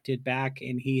that Zach did back,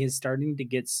 and he is starting to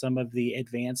get some of the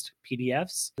advanced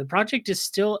PDFs. The project is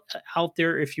still out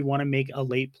there if you want to make a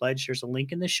late pledge. There's a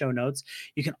link in the show notes.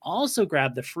 You can also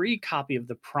grab the free copy of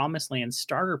the Promised Land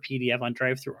Starter PDF on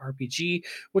DriveThruRPG,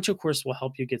 which of course will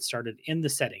help you get started in the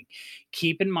setting.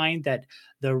 Keep in mind that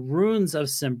the Runes of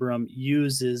Symbaroum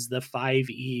uses the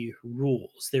 5e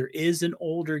rules. There is an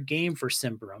older game for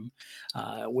Symbaroum,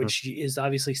 which is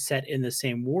obviously set in the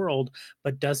same world,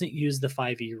 but doesn't use the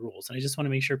 5e rules. And I just want to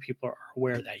make sure people are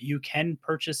aware that you can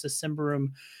purchase a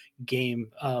Symbaroum game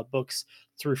books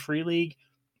through Free League,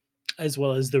 as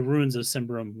well as the Runes of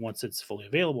Symbaroum once it's fully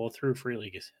available through Free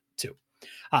League too.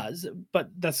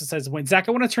 But that's besides the point. Zach,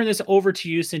 I want to turn this over to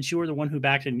you since you were the one who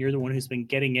backed it and you're the one who's been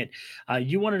getting it.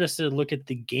 You wanted us to look at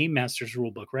the Game Master's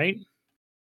rulebook, right?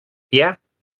 Yeah.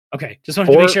 Okay. Just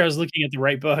wanted to make sure I was looking at the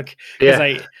right book, because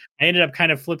I ended up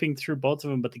kind of flipping through both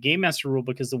of them, but the Game Master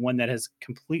rulebook is the one that has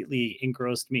completely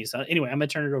engrossed me. So anyway, I'm going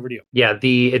to turn it over to you. Yeah,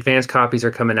 the advanced copies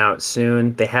are coming out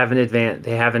soon. They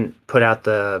haven't put out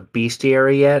the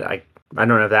bestiary yet. I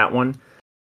don't have that one.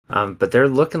 But they're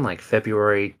looking like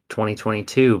February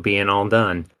 2022 being all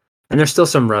done. And there's still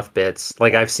some rough bits.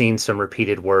 Like I've seen some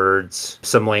repeated words,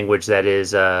 some language that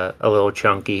is a little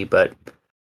chunky, but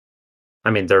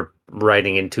I mean, they're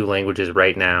writing in 2 languages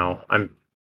right now.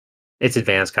 It's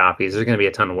advanced copies. There's going to be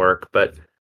a ton of work, but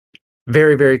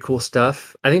very, very cool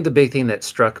stuff. I think the big thing that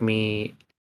struck me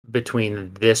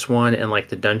between this one and like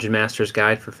the Dungeon Master's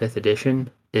Guide for 5th edition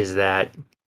is that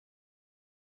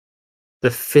the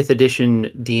 5th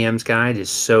edition DM's Guide is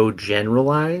so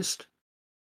generalized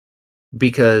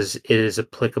because it is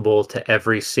applicable to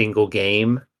every single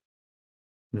game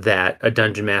that a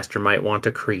dungeon master might want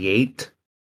to create.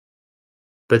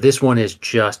 But this one is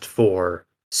just for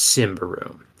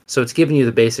Symbaroum. So it's giving you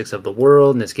the basics of the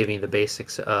world, and it's giving you the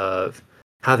basics of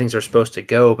how things are supposed to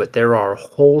go, but there are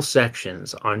whole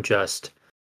sections on just,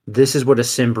 this is what a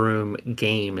Symbaroum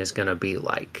game is going to be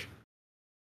like.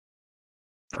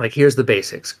 Like, here's the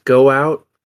basics. Go out,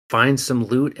 find some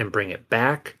loot and bring it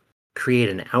back, create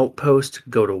an outpost,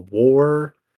 go to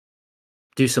war,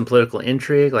 do some political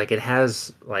intrigue. Like, it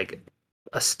has like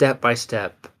a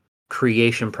step-by-step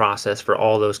creation process for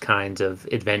all those kinds of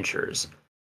adventures,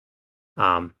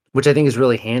 which I think is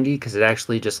really handy because it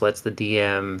actually just lets the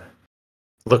DM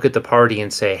look at the party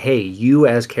and say, hey, you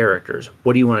as characters,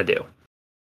 what do you want to do?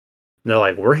 And they're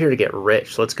like, we're here to get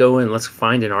rich. Let's go in, let's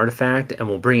find an artifact and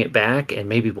we'll bring it back and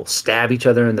maybe we'll stab each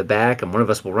other in the back and one of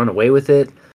us will run away with it.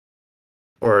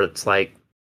 Or it's like,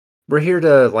 we're here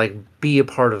to like be a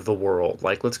part of the world.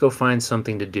 Like, let's go find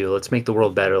something to do. Let's make the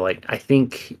world better. Like, I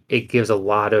think it gives a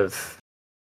lot of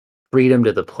freedom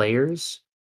to the players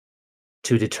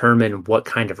to determine what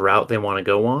kind of route they want to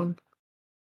go on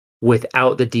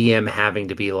without the DM having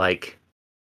to be like,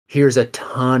 here's a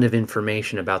ton of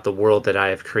information about the world that I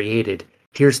have created.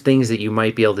 Here's things that you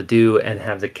might be able to do, and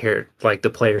have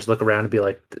the players look around and be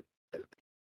like,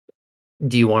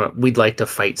 do you want to, we'd like to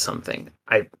fight something.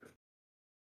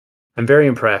 I'm very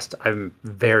impressed. I'm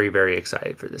very, very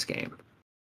excited for this game.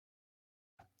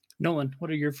 Nolan, what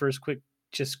are your quick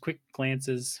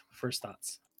glances, first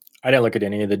thoughts? I didn't look at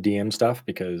any of the DM stuff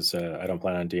because I don't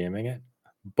plan on DMing it,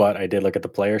 but I did look at the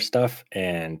player stuff,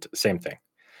 and same thing.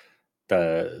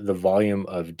 The volume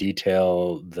of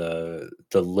detail, the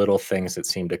little things that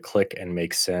seem to click and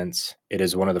make sense. It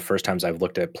is one of the first times I've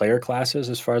looked at player classes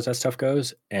as far as that stuff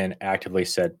goes, and actively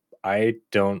said, I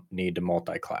don't need to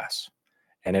multi-class.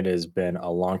 And it has been a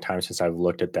long time since I've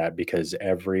looked at that, because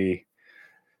every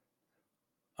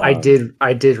I did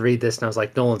read this and I was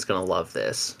like, Nolan's gonna love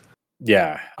this.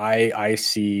 Yeah, I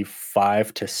see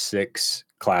 5 to 6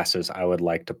 classes I would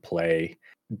like to play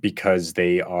because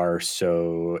they are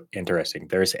so interesting.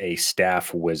 There's a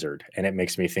staff wizard, and it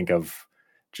makes me think of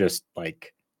just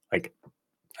like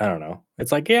I don't know.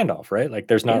 It's like Gandalf, right? Like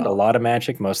there's not a lot of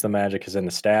magic. Most of the magic is in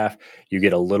the staff. You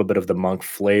get a little bit of the monk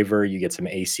flavor. You get some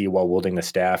AC while wielding the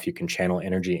staff. You can channel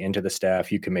energy into the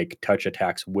staff. You can make touch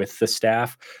attacks with the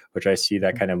staff, which I see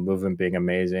that kind of movement being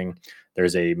amazing.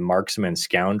 There's a marksman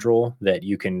scoundrel that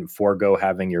you can forego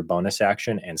having your bonus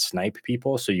action and snipe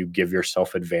people. So you give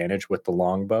yourself advantage with the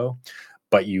longbow,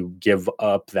 but you give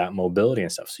up that mobility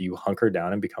and stuff. So you hunker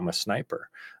down and become a sniper.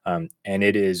 And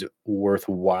it is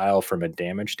worthwhile from a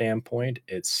damage standpoint.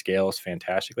 It scales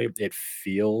fantastically. It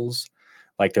feels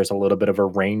like there's a little bit of a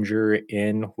ranger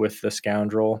in with the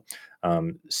scoundrel.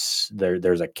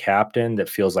 There's a captain that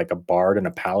feels like a bard and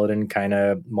a paladin kind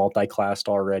of multi-classed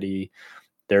already.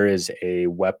 There is a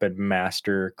weapon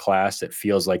master class that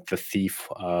feels like the thief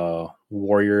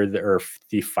warrior or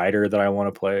thief fighter that I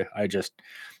want to play.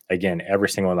 Again, every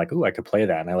single one, like, ooh, I could play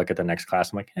that. And I look at the next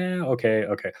class, I'm like, okay.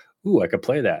 Ooh, I could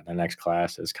play that. And the next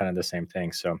class is kind of the same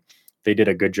thing. So they did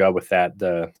a good job with that.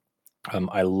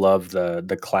 I love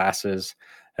the classes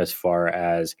as far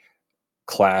as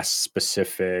class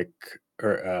specific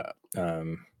or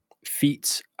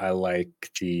feats. I like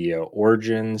the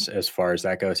origins as far as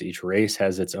that goes. Each race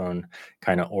has its own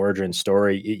kind of origin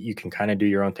story. You can kind of do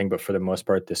your own thing, but for the most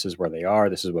part, this is where they are.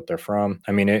 This is what they're from.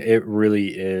 I mean, it really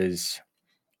is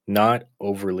not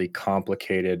overly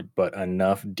complicated, but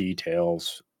enough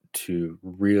details to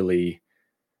really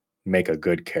make a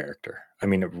good character. I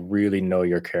mean, really know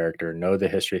your character, know the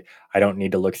history. I don't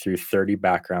need to look through 30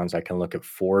 backgrounds. I can look at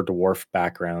 4 dwarf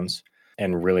backgrounds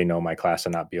and really know my class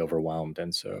and not be overwhelmed.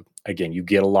 And so, again, you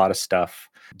get a lot of stuff.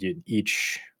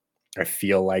 I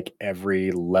feel like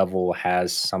every level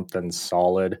has something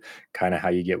solid, kind of how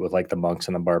you get with like the monks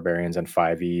and the barbarians and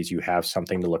 5Es. You have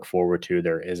something to look forward to.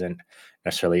 There isn't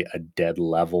necessarily a dead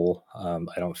level.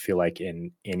 I don't feel like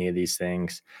in any of these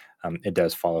things. It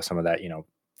does follow some of that,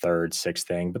 third, sixth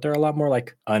thing, but there are a lot more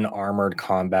like unarmored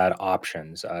combat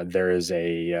options. There's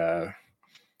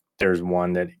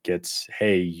one that gets,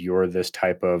 hey, you're this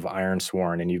type of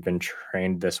Ironsworn and you've been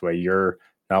trained this way. You're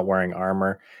not wearing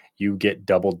armor. You get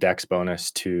double dex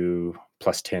bonus to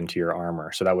 +10 to your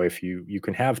armor. So that way, if you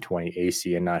can have 20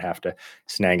 AC and not have to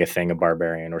snag a thing a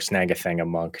barbarian or snag a thing a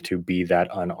monk to be that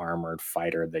unarmored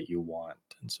fighter that you want.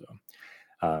 And so,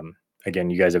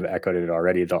 again, you guys have echoed it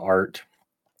already. The art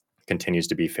continues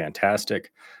to be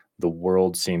fantastic. The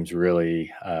world seems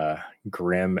really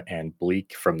grim and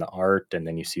bleak from the art, and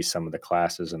then you see some of the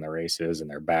classes and the races and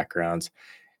their backgrounds.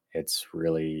 It's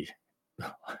really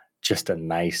just a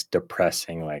nice,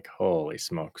 depressing, like, holy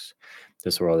smokes,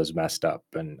 this world is messed up.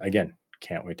 And again,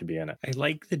 can't wait to be in it. I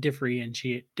like the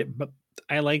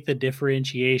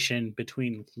differentiation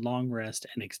between long rest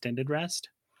and extended rest.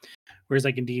 Whereas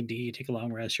like in D&D, you take a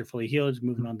long rest, you're fully healed,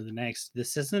 moving on to the next.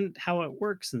 This isn't how it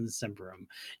works in Symbaroum.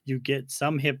 You get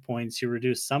some hit points, you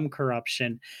reduce some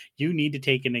corruption. You need to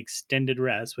take an extended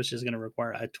rest, which is going to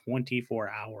require a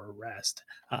 24-hour rest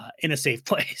in a safe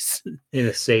place. In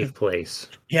a safe place.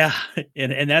 Yeah,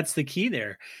 and that's the key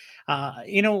there.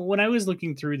 When I was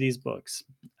looking through these books,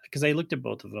 because I looked at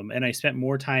both of them, and I spent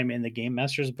more time in the Game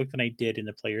Master's book than I did in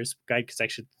the Player's Guide, because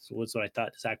actually was what I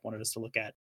thought Zach wanted us to look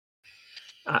at.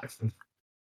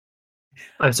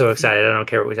 I'm so excited. I don't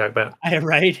care what we talk about.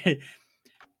 Right?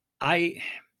 I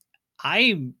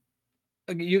I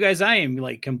you guys, I am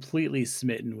like completely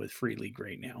smitten with Free League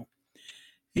right now.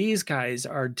 These guys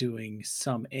are doing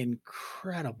some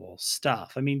incredible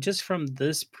stuff. I mean, just from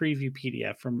this preview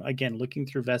PDF, from again looking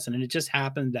through Vesson, and it just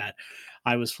happened that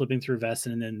I was flipping through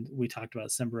Vesson, and then we talked about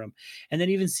Symbaroum, and then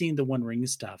even seeing the One Ring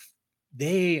stuff.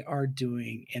 They are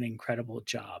doing an incredible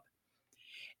job.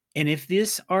 And if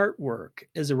this artwork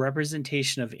is a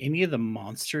representation of any of the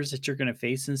monsters that you're going to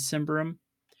face in Symbaroum,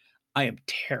 I am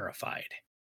terrified.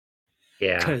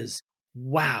 Yeah. Because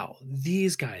wow,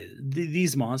 these guys,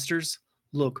 these monsters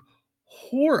look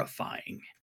horrifying.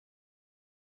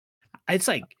 It's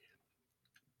like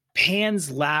Pan's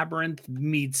Labyrinth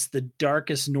meets the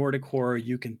darkest Nordic horror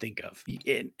you can think of.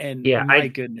 And Yeah. my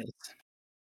goodness.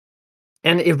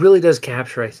 And it really does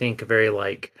capture, I think, a very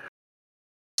like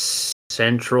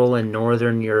Central and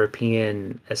Northern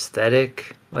European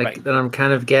aesthetic, like Right. that I'm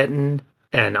kind of getting.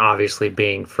 And obviously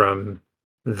being from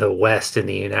the West in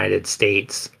the United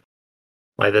States,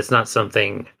 like that's not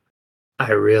something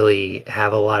I really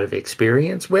have a lot of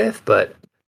experience with, but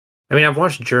I mean, I've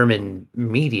watched German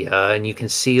media and you can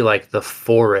see like the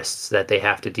forests that they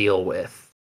have to deal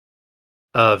with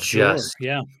of Sure.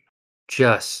 Yeah.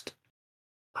 just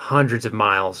hundreds of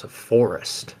miles of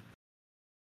forest.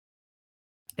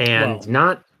 And Well,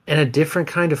 not in a different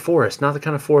kind of forest, not the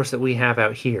kind of forest that we have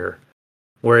out here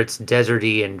where it's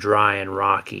deserty and dry and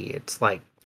rocky. It's like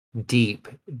deep,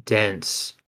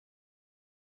 dense,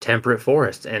 temperate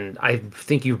forest. And I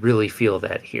think you really feel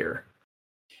that here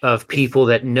of if people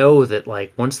that know that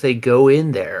like once they go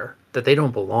in there that they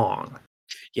don't belong.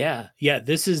 yeah,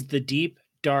 this is the deep,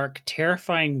 dark,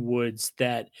 terrifying woods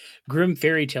that Grim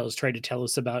Fairy Tales tried to tell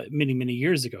us about many, many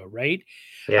years ago, right?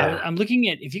 Yeah. I'm looking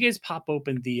at, if you guys pop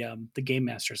open the Game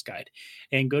Master's Guide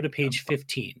and go to page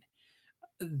 15,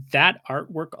 that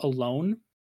artwork alone,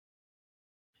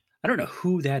 I don't know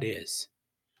who that is.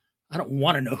 I don't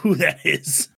want to know who that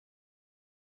is.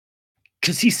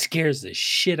 Because he scares the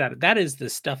shit out of that. Is the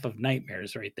stuff of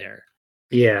nightmares right there.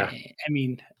 Yeah. I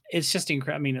mean, it's just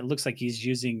incredible. I mean, it looks like he's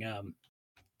using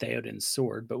Theoden's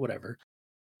sword, but whatever.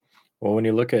 Well, when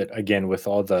you look at again with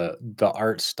all the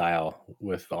art style,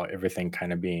 with everything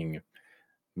kind of being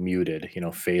muted,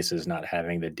 faces not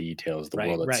having the details, the Right,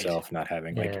 world right. itself not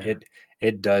having like Yeah.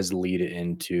 it does lead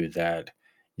into that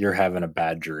you're having a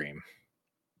bad dream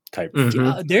type Mhm.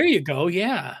 feel. There you go.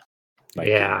 Yeah. Like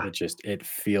Yeah. it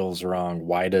feels wrong.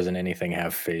 Why doesn't anything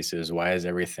have faces? Why is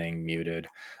everything muted?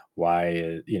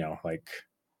 Why like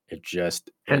it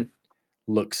And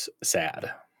looks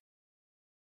sad.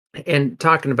 And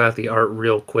talking about the art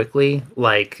real quickly,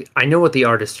 like I know what the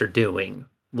artists are doing.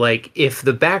 Like if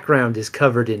the background is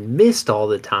covered in mist all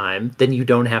the time, then you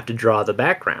don't have to draw the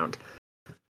background.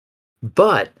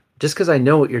 But just because I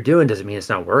know what you're doing doesn't mean it's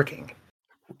not working.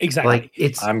 Exactly. Like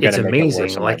it's I'm it's gonna make it worse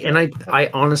amazing. in my Like and brain. I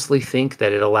honestly think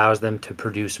that it allows them to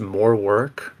produce more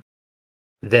work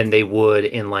than they would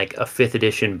in like a 5th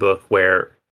edition book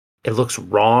where it looks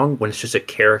wrong when it's just a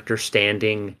character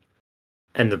standing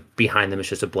and the behind them is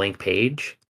just a blank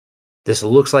page. This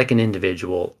looks like an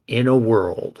individual in a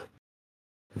world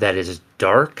that is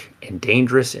dark and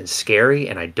dangerous and scary,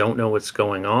 and I don't know what's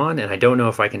going on, and I don't know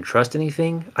if I can trust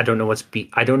anything. I don't know what's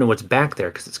back there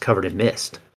because it's covered in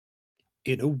mist.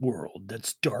 In a world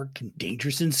that's dark and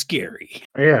dangerous and scary.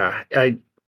 Yeah,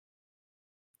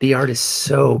 the art is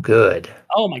so good.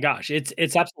 Oh my gosh,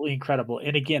 it's absolutely incredible.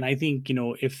 And again, I think,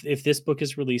 if this book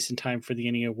is released in time for the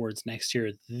NE Awards next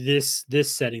year, this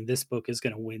setting, this book is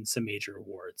going to win some major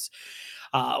awards.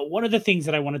 One of the things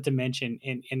that I wanted to mention,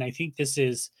 and I think this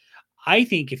is, I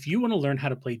think if you want to learn how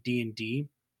to play D&D,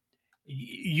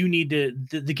 you need to,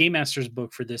 the Game Master's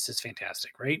book for this is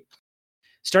fantastic, right?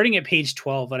 Starting at page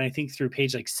 12 and I think through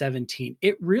page like 17,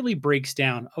 it really breaks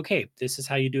down, okay, this is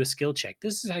how you do a skill check,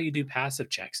 this is how you do passive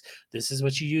checks, this is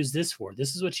what you use this for,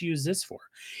 this is what you use this for.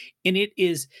 And it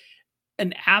is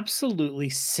an absolutely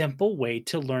simple way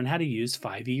to learn how to use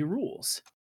 5e rules.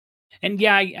 And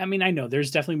yeah, I mean, I know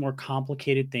there's definitely more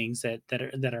complicated things that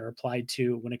are applied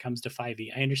to when it comes to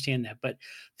 5e. I understand that, but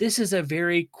this is a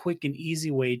very quick and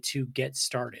easy way to get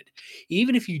started.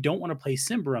 Even if you don't want to play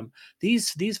Symbaroum,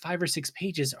 these 5 or 6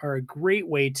 pages are a great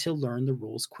way to learn the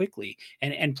rules quickly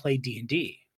and play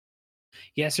D&D.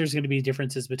 Yes, there's going to be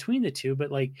differences between the two,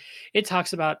 but like it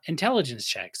talks about intelligence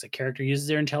checks. A character uses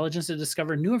their intelligence to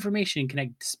discover new information and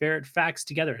connect disparate facts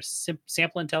together.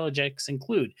 Sample intelligence checks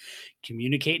include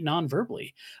communicate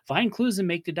non-verbally, find clues and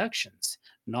make deductions,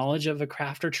 knowledge of a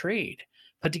craft or trade,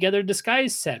 put together a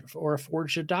disguise set or a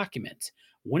forged a document,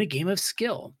 win a game of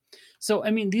skill. So,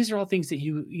 I mean, these are all things that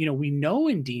we know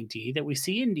in D&D, that we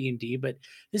see in D&D, but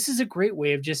this is a great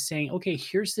way of just saying, okay,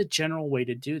 here's the general way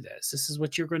to do this. This is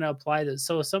what you're going to apply this.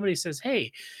 So if somebody says,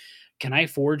 hey, can I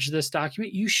forge this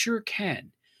document? You sure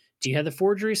can. Do you have the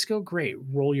forgery skill? Great.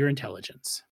 Roll your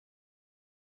intelligence.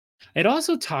 It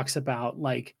also talks about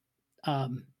like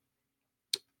um,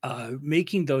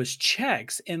 making those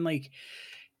checks and like.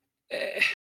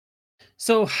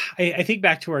 So I think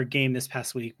back to our game this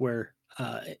past week where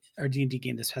our D&D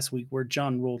game this past week where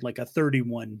John rolled like a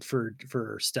 31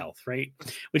 for stealth, right?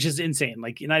 Which is insane.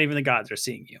 Like not even the gods are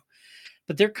seeing you.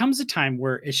 But there comes a time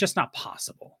where it's just not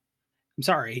possible. I'm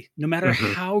sorry, no matter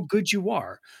how good you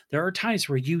are, there are times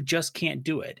where you just can't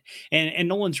do it. And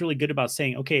Nolan's really good about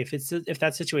saying, okay, if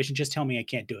that situation, just tell me I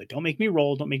can't do it. Don't make me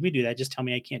roll. Don't make me do that. Just tell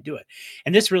me I can't do it.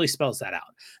 And this really spells that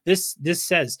out. This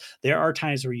says there are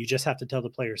times where you just have to tell the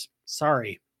players,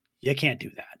 sorry, you can't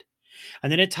do that.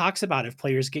 And then it talks about if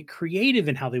players get creative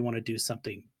in how they want to do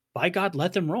something, by God,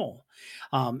 let them roll.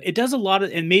 It does a lot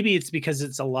of, and maybe it's because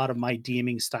it's a lot of my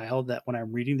DMing style that when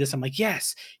I'm reading this, I'm like,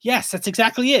 yes, that's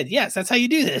exactly it. Yes, that's how you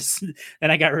do this.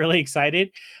 And I got really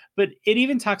excited. But it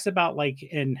even talks about like,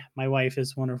 and my wife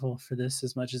is wonderful for this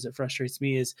as much as it frustrates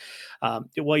me, is,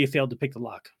 well, you failed to pick the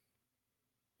lock.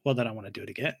 Well, then I want to do it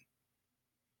again.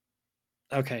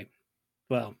 Okay,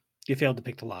 well, you failed to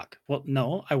pick the lock. Well,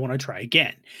 no, I want to try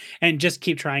again, and just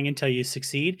keep trying until you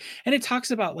succeed. And it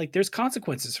talks about like there's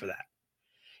consequences for that,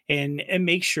 and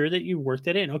make sure that you work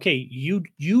that in. Okay,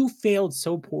 you failed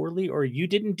so poorly, or you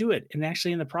didn't do it, and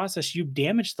actually in the process you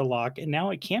damaged the lock, and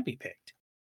now it can't be picked.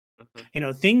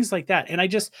 Things like that. And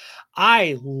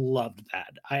I loved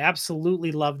that. I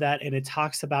absolutely love that. And it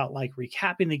talks about like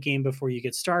recapping the game before you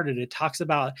get started. It talks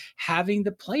about having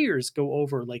the players go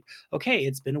over like, okay,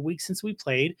 it's been a week since we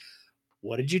played.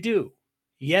 What did you do?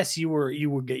 Yes, you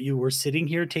were sitting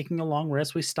here taking a long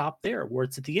rest. We stopped there. Where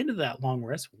it's at the end of that long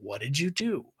rest. What did you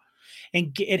do?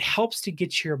 And it helps to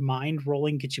get your mind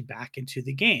rolling, get you back into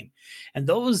the game. And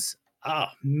those, oh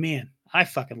man, I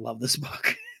fucking love this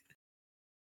book.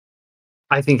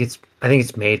 I think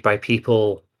it's made by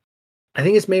people. I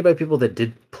think it's made by people that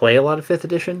did play a lot of 5th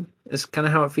edition. Is kind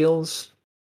of how it feels,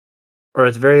 or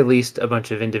at the very least, a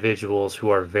bunch of individuals who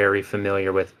are very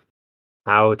familiar with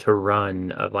how to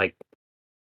run like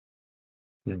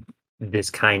this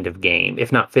kind of game.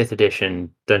 If not 5th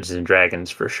edition, Dungeons and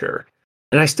Dragons for sure.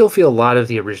 And I still feel a lot of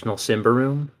the original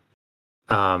Symbaroum,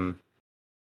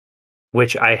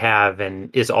 which I have and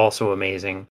is also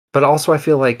amazing. But also I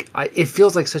feel like it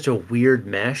feels like such a weird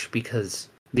mesh because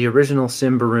the original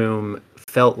Symbaroum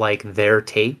felt like their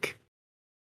take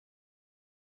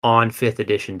on 5th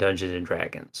edition Dungeons and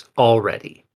Dragons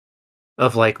already.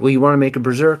 Of like, well, you want to make a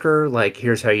berserker? Like,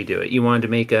 here's how you do it. You wanted to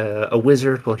make a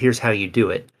wizard? Well, here's how you do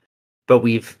it. But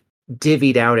we've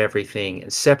divvied out everything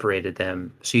and separated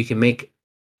them so you can make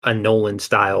a Nolan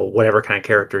style, whatever kind of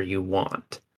character you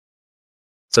want.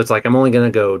 So it's like, I'm only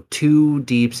going to go 2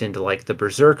 deeps into like the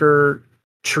berserker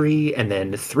tree and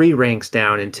then 3 ranks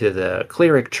down into the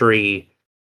cleric tree.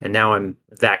 And now I'm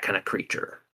that kind of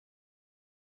creature.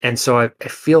 And so I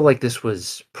feel like this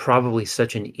was probably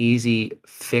such an easy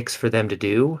fix for them to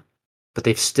do, but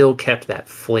they've still kept that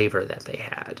flavor that they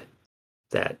had,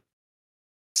 that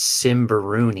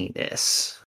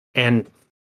Symbarooniness. And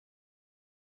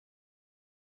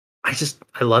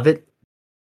I love it.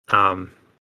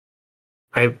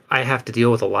 I have to deal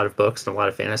with a lot of books and a lot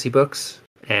of fantasy books,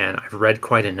 and I've read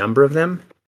quite a number of them.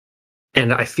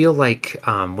 And I feel like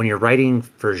when you're writing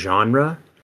for genre,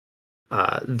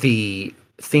 the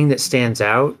thing that stands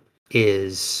out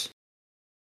is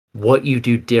what you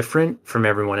do different from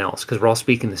everyone else, because we're all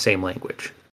speaking the same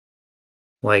language.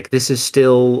 Like, this is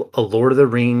still a Lord of the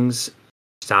Rings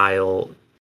style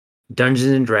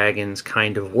Dungeons and Dragons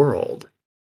kind of world.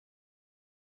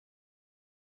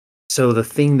 So the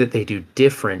thing that they do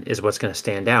different is what's going to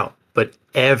stand out, but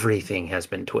everything has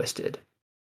been twisted.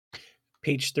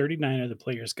 Page 39 of the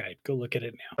Player's Guide. Go look at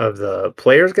it now. Of the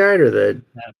Player's Guide or the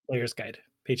Player's Guide,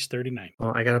 page 39.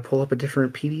 Well, I got to pull up a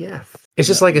different PDF. It's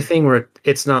just like a thing where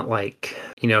it's not like,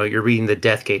 you're reading the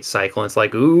Deathgate cycle and it's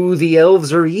like, ooh, the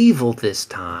elves are evil this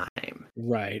time.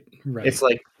 Right. It's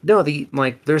like, no,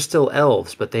 they're still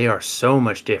elves, but they are so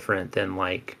much different than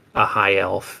like a high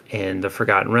elf in the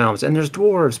Forgotten Realms. And there's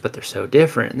dwarves, but they're so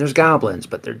different. And there's goblins,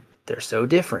 but they're so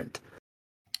different.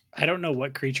 I don't know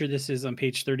what creature this is on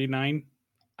page 39.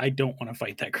 I don't want to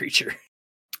fight that creature.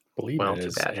 I believe it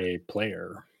is a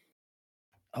player.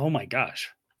 Oh my gosh.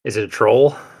 Is it a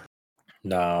troll?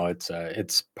 No,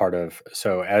 it's part of.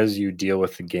 So as you deal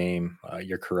with the game,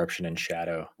 your corruption and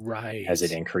shadow, as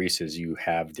it Right. increases, you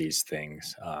have these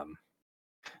things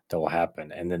that will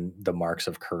happen, and then the marks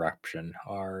of corruption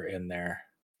are in there.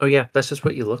 Oh yeah, that's just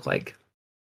what you look like.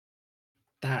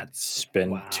 That's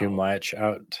Spend too wow. much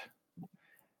out.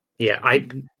 Yeah,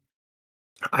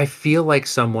 I feel like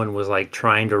someone was like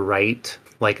trying to write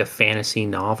like a fantasy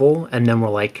novel, and then we're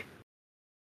like,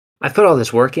 I put all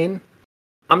this work in.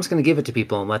 I'm just gonna give it to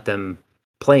people and let them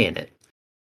play in it.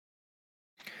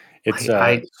 It's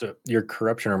I so your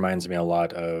corruption reminds me a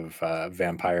lot of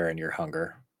vampire and your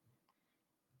hunger.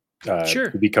 Sure.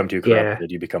 You become too yeah,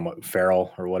 corrupted, you become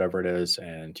feral or whatever it is,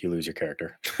 and you lose your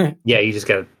character. yeah. You just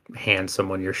gotta hand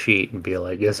someone your sheet and be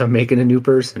like, "Yes, I'm making a new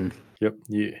person." Yep.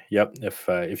 Yep.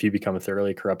 If you become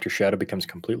thoroughly corrupt, your shadow becomes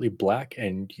completely black,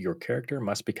 and your character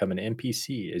must become an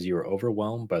NPC as you are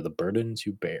overwhelmed by the burdens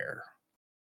you bear.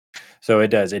 So it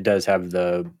does have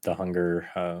the hunger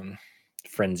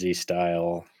frenzy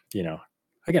style. You know,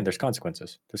 again, there's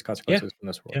consequences. There's Yeah. consequences in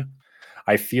this world. Yeah.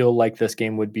 I feel like this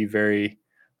game would be very.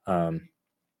 Um,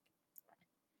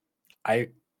 I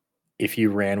if you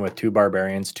ran with two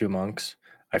barbarians, two monks,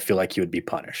 I feel like you would be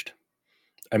punished.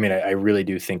 I mean, I really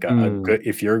do think a Mm, good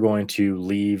if you're going to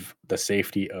leave the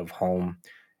safety of home,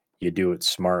 you do it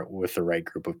smart with the right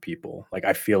group of people. Like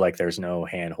I feel like there's no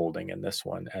hand holding in this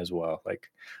one as well.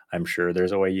 Like I'm sure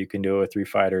there's a way you can do it with three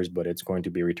fighters, but it's going to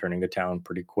be returning to town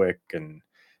pretty quick and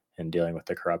dealing with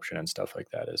the corruption and stuff like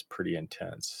that is pretty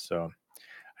intense. So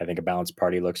I think a balanced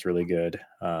party looks really good.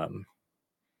 And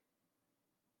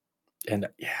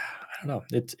yeah, I don't know.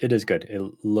 It is good. It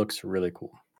looks really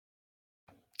cool.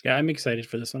 Yeah, I'm excited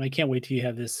for this one. I can't wait till you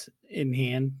have this in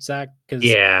hand, Zach, because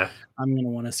yeah, I'm gonna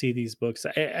want to see these books.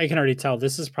 I can already tell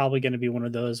this is probably going to be one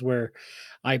of those where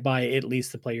I buy at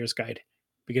least the player's guide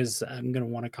because I'm gonna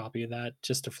want a copy of that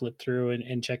just to flip through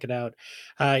and check it out.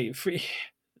 I free,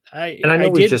 and I I know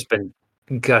we've did just been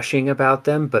gushing about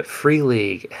them, but Free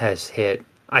League has hit,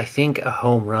 I think, a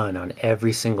home run on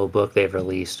every single book they've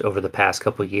released over the past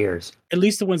couple years. at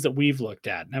least the ones that we've looked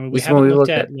at. I mean, At we least the one haven't we looked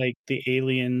looked at at. like the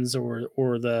aliens or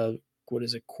the what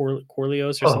is it,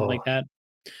 Corleos or something like Oh, that.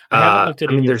 I haven't looked at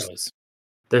I mean, any of those.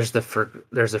 there's the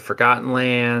Forgotten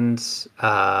Lands,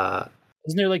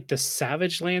 Isn't there like the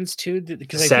Savage Lands too? the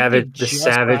Because I think they just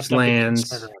Savage wrapped up a Kickstarter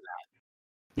Lands. on that.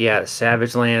 Yeah,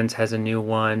 Savage Lands has a new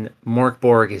one.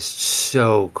 Morkborg is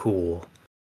so cool.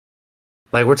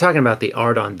 Like we're talking about the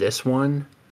art on this one.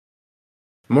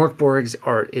 Morkborg's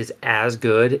art is as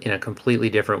good in a completely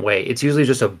different way. It's usually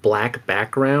just a black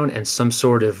background and some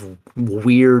sort of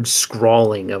weird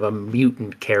scrawling of a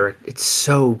mutant character. It's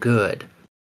so good.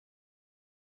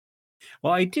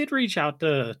 Well, I did reach out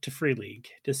to Free League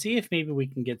to see if maybe we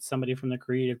can get somebody from the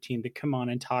creative team to come on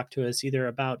and talk to us either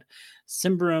about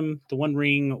Simbrum, The One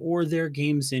Ring, or their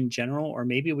games in general, or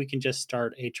maybe we can just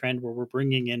start a trend where we're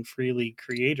bringing in Free League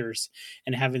creators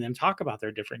and having them talk about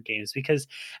their different games. Because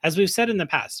as we've said in the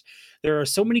past, there are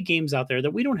so many games out there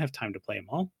that we don't have time to play them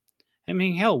all. I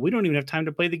mean, hell, we don't even have time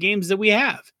to play the games that we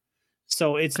have.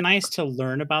 So it's nice to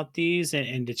learn about these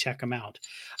and to check them out.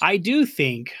 I do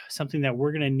think something that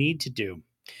we're going to need to do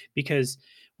because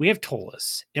we have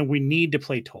Tolus and we need to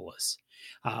play Tolus.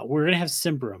 We're going to have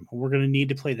Simbrum. We're going to need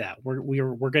to play that. We're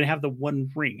going to have the One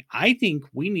Ring. I think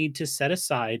we need to set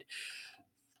aside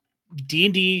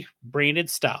D&D branded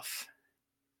stuff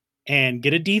and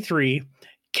get a D3,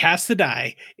 cast the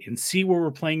die, and see where we're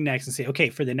playing next and say, okay,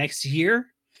 for the next year,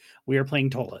 we are playing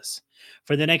Tolus.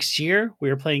 For the next year, we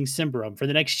are playing Simbrum. For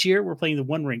the next year, we're playing the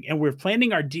One Ring. And we're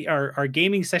planning our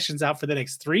gaming sessions out for the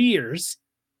next 3 years.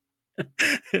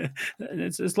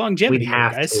 It's We'd longevity here,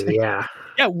 have guys. to, yeah.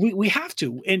 Yeah, we have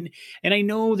to. And I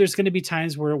know there's going to be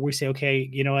times where we say, okay,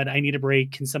 you know what, I need a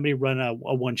break. Can somebody run a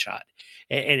one shot?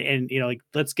 And you know, like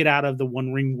let's get out of the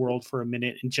One Ring world for a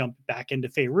minute and jump back into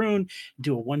Faerun,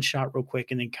 do a one shot real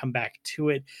quick, and then come back to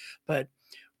it. But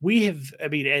we have, I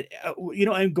mean, you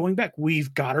know, and going back,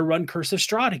 we've got to run Curse of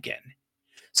Strahd again.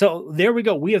 So there we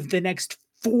go. We have the next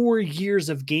 4 years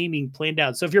of gaming planned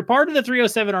out. So if you're part of the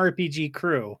 307 RPG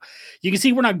crew, you can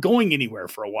see we're not going anywhere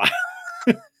for a while.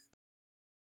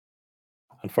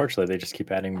 Unfortunately, they just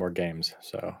keep adding more games.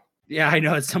 So Yeah, I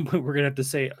know at some point we're gonna have to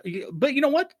say, but you know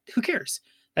what? Who cares?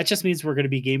 That just means we're gonna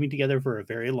be gaming together for a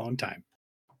very long time.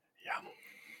 yeah.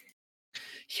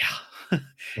 Yeah.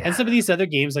 And Yeah. some of these other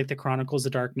games like the Chronicles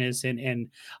of Darkness and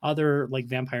other like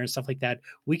vampire and stuff like that,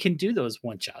 we can do those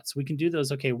one shots. We can do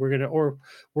those. Okay, we're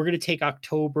gonna take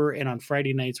October and on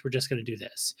Friday nights we're just gonna do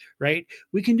this, right?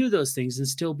 We can do those things and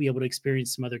still be able to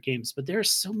experience some other games. But there are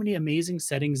so many amazing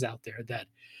settings out there that,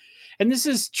 and this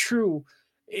is true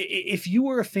if you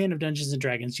were a fan of Dungeons and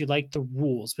Dragons, you like the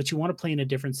rules, but you want to play in a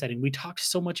different setting. We talked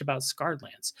so much about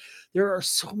Scarlands. There are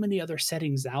so many other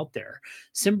settings out there.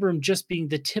 Simbrum just being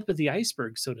the tip of the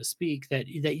iceberg, so to speak, that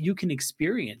you can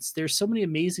experience. There's so many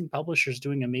amazing publishers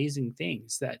doing amazing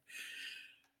things that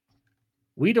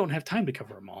we don't have time to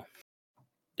cover them all.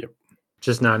 Yep.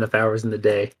 Just not enough hours in the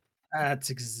day. That's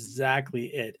exactly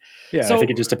it. Yeah, So- I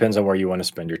think it just depends on where you want to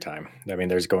spend your time. I mean,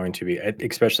 there's going to be,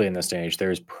 especially in this day and age,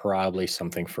 there's probably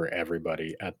something for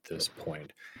everybody at this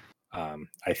point.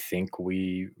 I think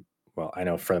I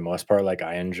know for the most part, like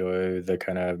I enjoy the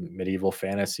kind of medieval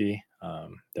fantasy.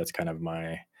 That's kind of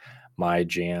my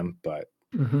jam, but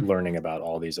learning about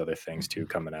all these other things too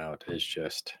coming out is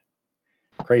just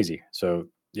crazy. So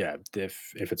yeah,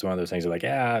 if it's one of those things like,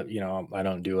 yeah, I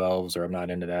don't do elves or I'm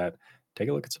not into that, take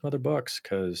a look at some other books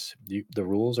because the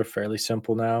rules are fairly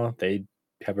simple now. They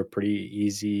have a pretty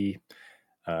easy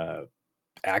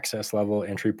access level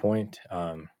entry point.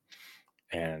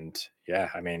 And yeah,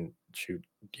 I mean, shoot,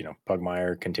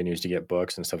 Pugmire continues to get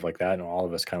books and stuff like that, and all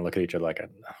of us kind of look at each other like, I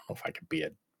don't know if I could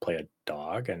play a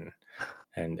dog,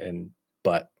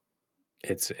 but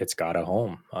it's got a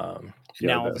home.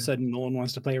 Now all of a sudden, no one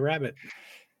wants to play a rabbit.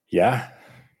 Yeah,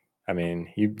 I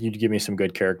mean, you give me some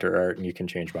good character art, and you can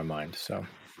change my mind. So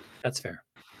that's fair.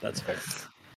 All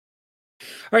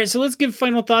right, so let's give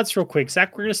final thoughts real quick.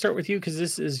 Zach, we're going to start with you because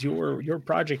this is your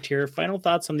project here. Final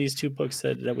thoughts on these two books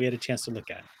that we had a chance to look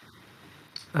at.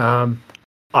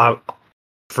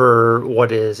 For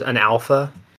what is an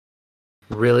alpha,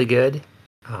 really good.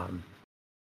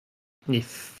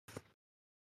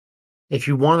 If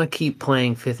you want to keep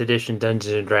playing 5th edition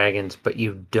Dungeons and Dragons, but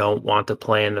you don't want to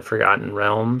play in the Forgotten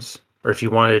Realms, or if you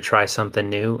wanted to try something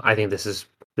new, I think this is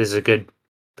a good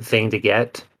thing to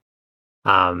get.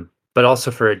 But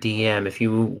also for a DM, if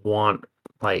you want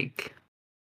to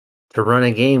run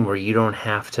a game where you don't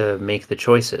have to make the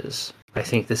choices, I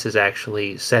think this is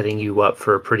actually setting you up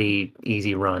for a pretty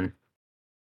easy run.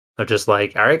 Of just all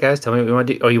right, guys, tell me what you want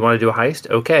to do. Oh, you want to do a heist?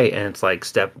 Okay, and it's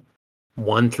step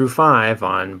 1 through 5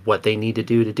 on what they need to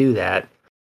do that.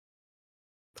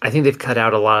 I think they've cut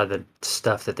out a lot of the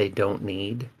stuff that they don't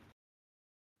need.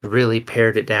 Really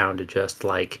pared it down to just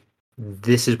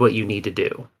this is what you need to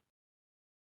do.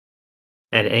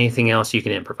 And anything else you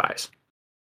can improvise.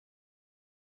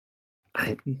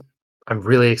 I'm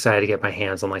really excited to get my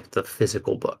hands on the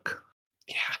physical book.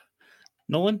 Yeah.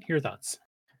 Nolan, your thoughts?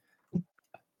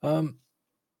 I'm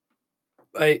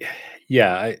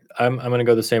gonna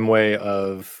go the same way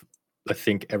of I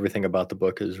think everything about the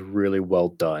book is really well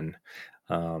done.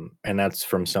 And that's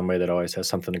from somebody that always has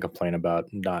something to complain about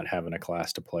not having a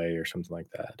class to play or something like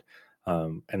that.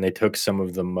 And they took some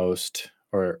of the most,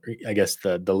 or I guess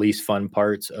the least fun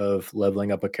parts of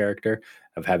leveling up a character,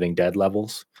 of having dead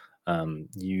levels.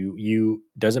 You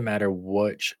doesn't matter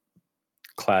which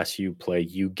class you play,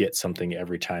 you get something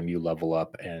every time you level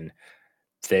up, and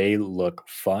they look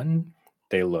fun,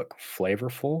 they look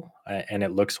flavorful, and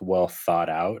it looks well thought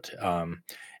out.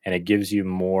 And it gives you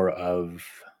more of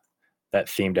that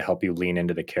theme to help you lean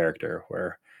into the character,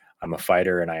 where I'm a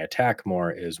fighter and I attack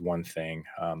more is one thing.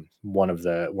 One of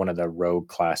the rogue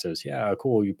classes, yeah,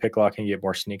 cool. You pick lock and you get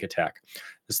more sneak attack.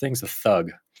 This thing's a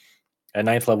thug. At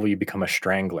 9th level, you become a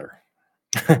strangler.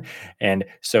 And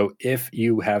so if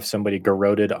you have somebody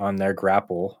garroted on their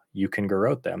grapple, you can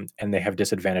garrote them, and they have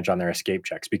disadvantage on their escape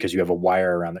checks because you have a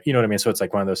wire around them. You know what I mean? So it's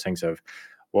one of those things of,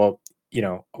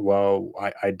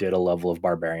 I did a level of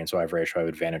barbarian, so I have racial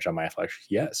advantage on my athletics.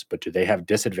 Yes, but do they have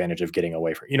disadvantage of getting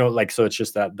away from, so it's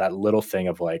just that little thing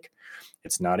of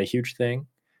it's not a huge thing.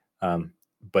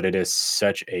 But it is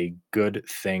such a good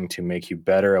thing to make you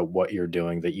better at what you're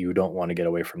doing that you don't want to get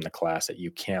away from the class, that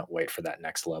you can't wait for that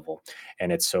next level.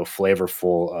 And it's so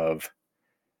flavorful of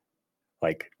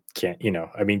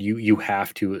you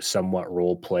have to somewhat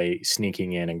role play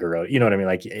sneaking in and grow, you know what I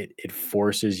mean? It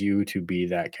forces you to be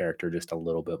that character just a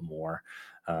little bit more.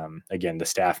 Again, the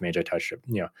staff mage I touched,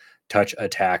 touch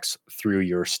attacks through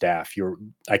your staff.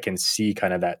 I can see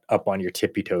kind of that up on your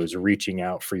tippy toes, reaching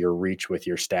out for your reach with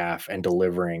your staff and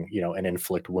delivering, and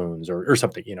inflict wounds or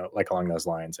something, along those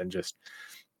lines. And just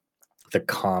the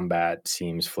combat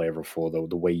seems flavorful.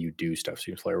 The way you do stuff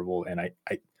seems flavorful. And I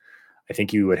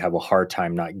think you would have a hard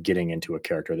time not getting into a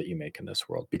character that you make in this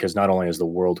world, because not only is the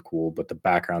world cool, but the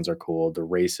backgrounds are cool. The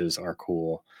races are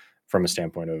cool from a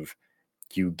standpoint of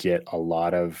you get a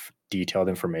lot of detailed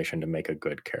information to make a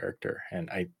good character. And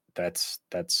that's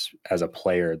as a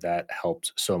player, that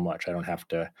helps so much. I don't have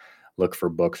to look for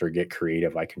books or get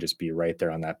creative. I can just be right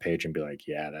there on that page and be like,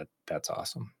 yeah, that's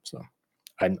awesome. So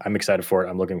I'm excited for it.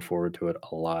 I'm looking forward to it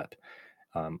a lot.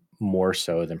 more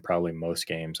so than probably most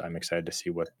games. I'm excited to see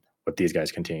what these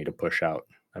guys continue to push out.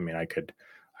 I mean, I could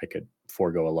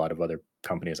forego a lot of other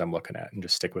companies I'm looking at and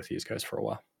just stick with these guys for a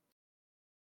while.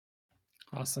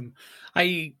 Awesome.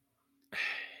 I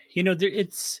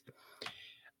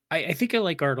think I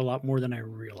like art a lot more than I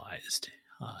realized.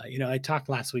 I talked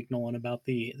last week, Nolan, about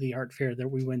the art fair that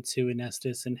we went to in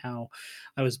Estes and how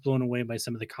I was blown away by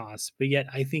some of the costs. But yet,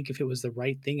 I think if it was the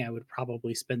right thing, I would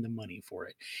probably spend the money for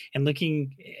it. And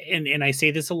looking, and I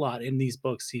say this a lot in these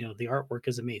books, the artwork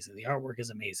is amazing. The artwork is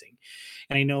amazing.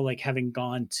 And I know, like, having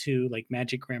gone to like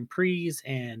Magic Grand Prix,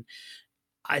 and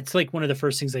it's like one of the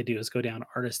first things I do is go down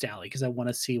Artist Alley because I want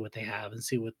to see what they have and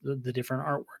see what the different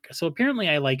artwork. So apparently,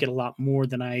 I like it a lot more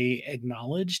than I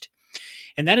acknowledged.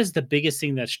 And that is the biggest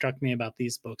thing that struck me about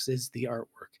these books is the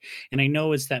artwork. And I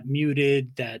know it's that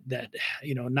muted, that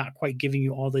not quite giving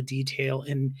you all the detail.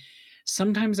 And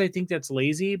sometimes I think that's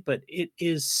lazy, but it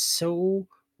is so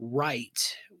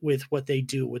right with what they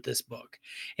do with this book.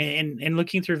 And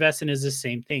looking through Vesson is the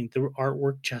same thing. The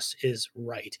artwork just is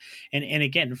right. And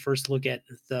again, first look at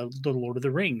the Lord of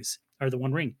the Rings, or the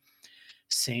One Ring.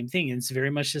 Same thing. It's very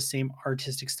much the same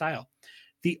artistic style.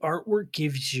 The artwork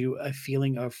gives you a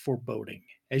feeling of foreboding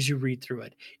as you read through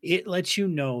it. It lets you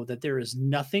know that there is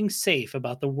nothing safe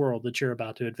about the world that you're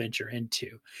about to adventure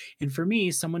into. And for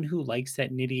me, someone who likes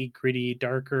that nitty gritty,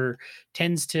 darker,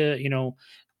 tends to,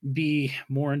 be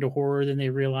more into horror than they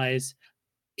realize,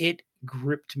 it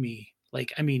gripped me.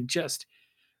 Just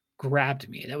grabbed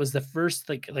me. That was the first,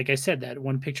 like I said, that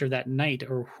one picture of that knight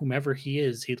or whomever he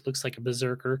is. He looks like a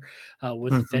berserker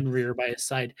with Fenrir by his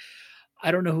side.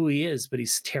 I don't know who he is, but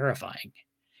he's terrifying.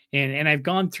 And I've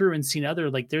gone through and seen other,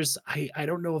 like, there's I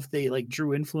don't know if they like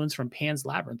drew influence from Pan's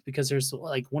Labyrinth, because there's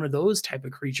like one of those type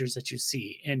of creatures that you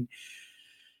see. And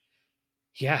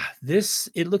yeah,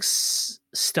 it looks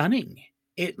stunning.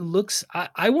 It looks,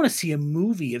 I want to see a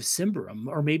movie of Symbaroum,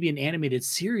 or maybe an animated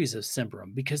series of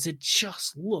Symbaroum, because it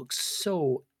just looks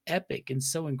so epic and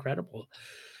so incredible.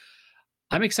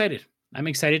 I'm excited. I'm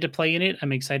excited to play in it.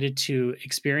 I'm excited to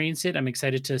experience it. I'm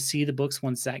excited to see the books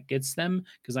once Zach gets them,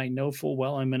 because I know full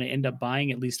well I'm going to end up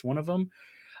buying at least one of them.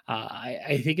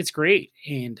 I think it's great,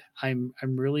 and I'm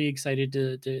really excited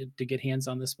to get hands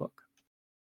on this book.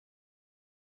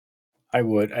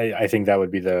 I think that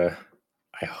would be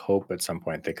I hope at some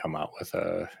point they come out with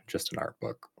just an art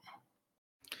book.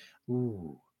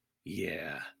 Ooh,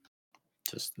 yeah.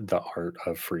 Just the art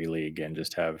of Free League, and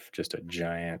just have just a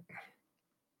giant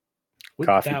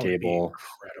coffee table.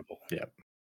 Incredible. Yep.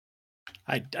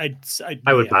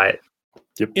 I would buy it.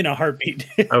 Yep. In a heartbeat.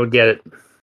 I would get it.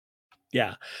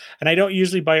 Yeah. And I don't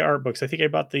usually buy art books. I think I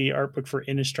bought the art book for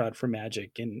Innistrad for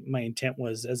Magic. And my intent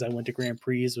was, as I went to Grand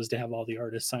Prix, was to have all the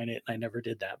artists sign it. And I never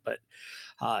did that. But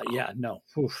yeah, no.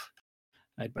 Oof.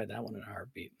 I'd buy that one in a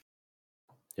heartbeat.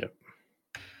 Yep.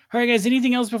 All right, guys.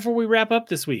 Anything else before we wrap up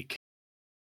this week?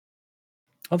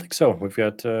 I think so. We've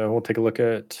got, we'll take a look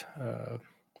at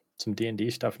some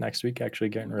D&D stuff next week actually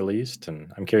getting released. And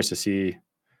I'm curious to see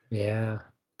the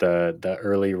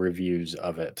early reviews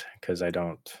of it, because I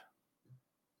don't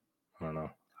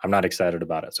know. I'm not excited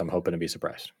about it, so I'm hoping to be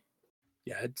surprised.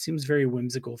 Yeah, it seems very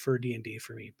whimsical for D&D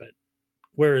for me, but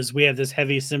whereas we have this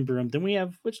heavy Symbaroum, then we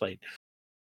have Witchlight.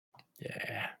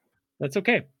 Yeah. That's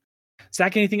okay.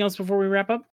 Zach, anything else before we wrap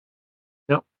up?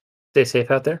 No. Stay safe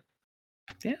out there.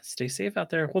 Yeah, stay safe out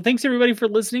there. Well, thanks everybody for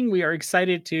listening. We are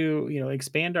excited to,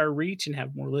 expand our reach and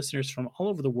have more listeners from all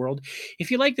over the world. If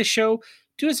you like the show,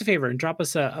 do us a favor and drop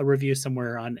us a review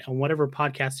somewhere on whatever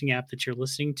podcasting app that you're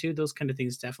listening to. Those kind of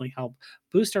things definitely help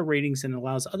boost our ratings and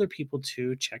allows other people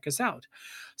to check us out.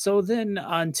 So then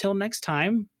until next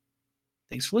time,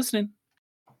 thanks for listening.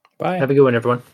 Bye. Have a good one, everyone.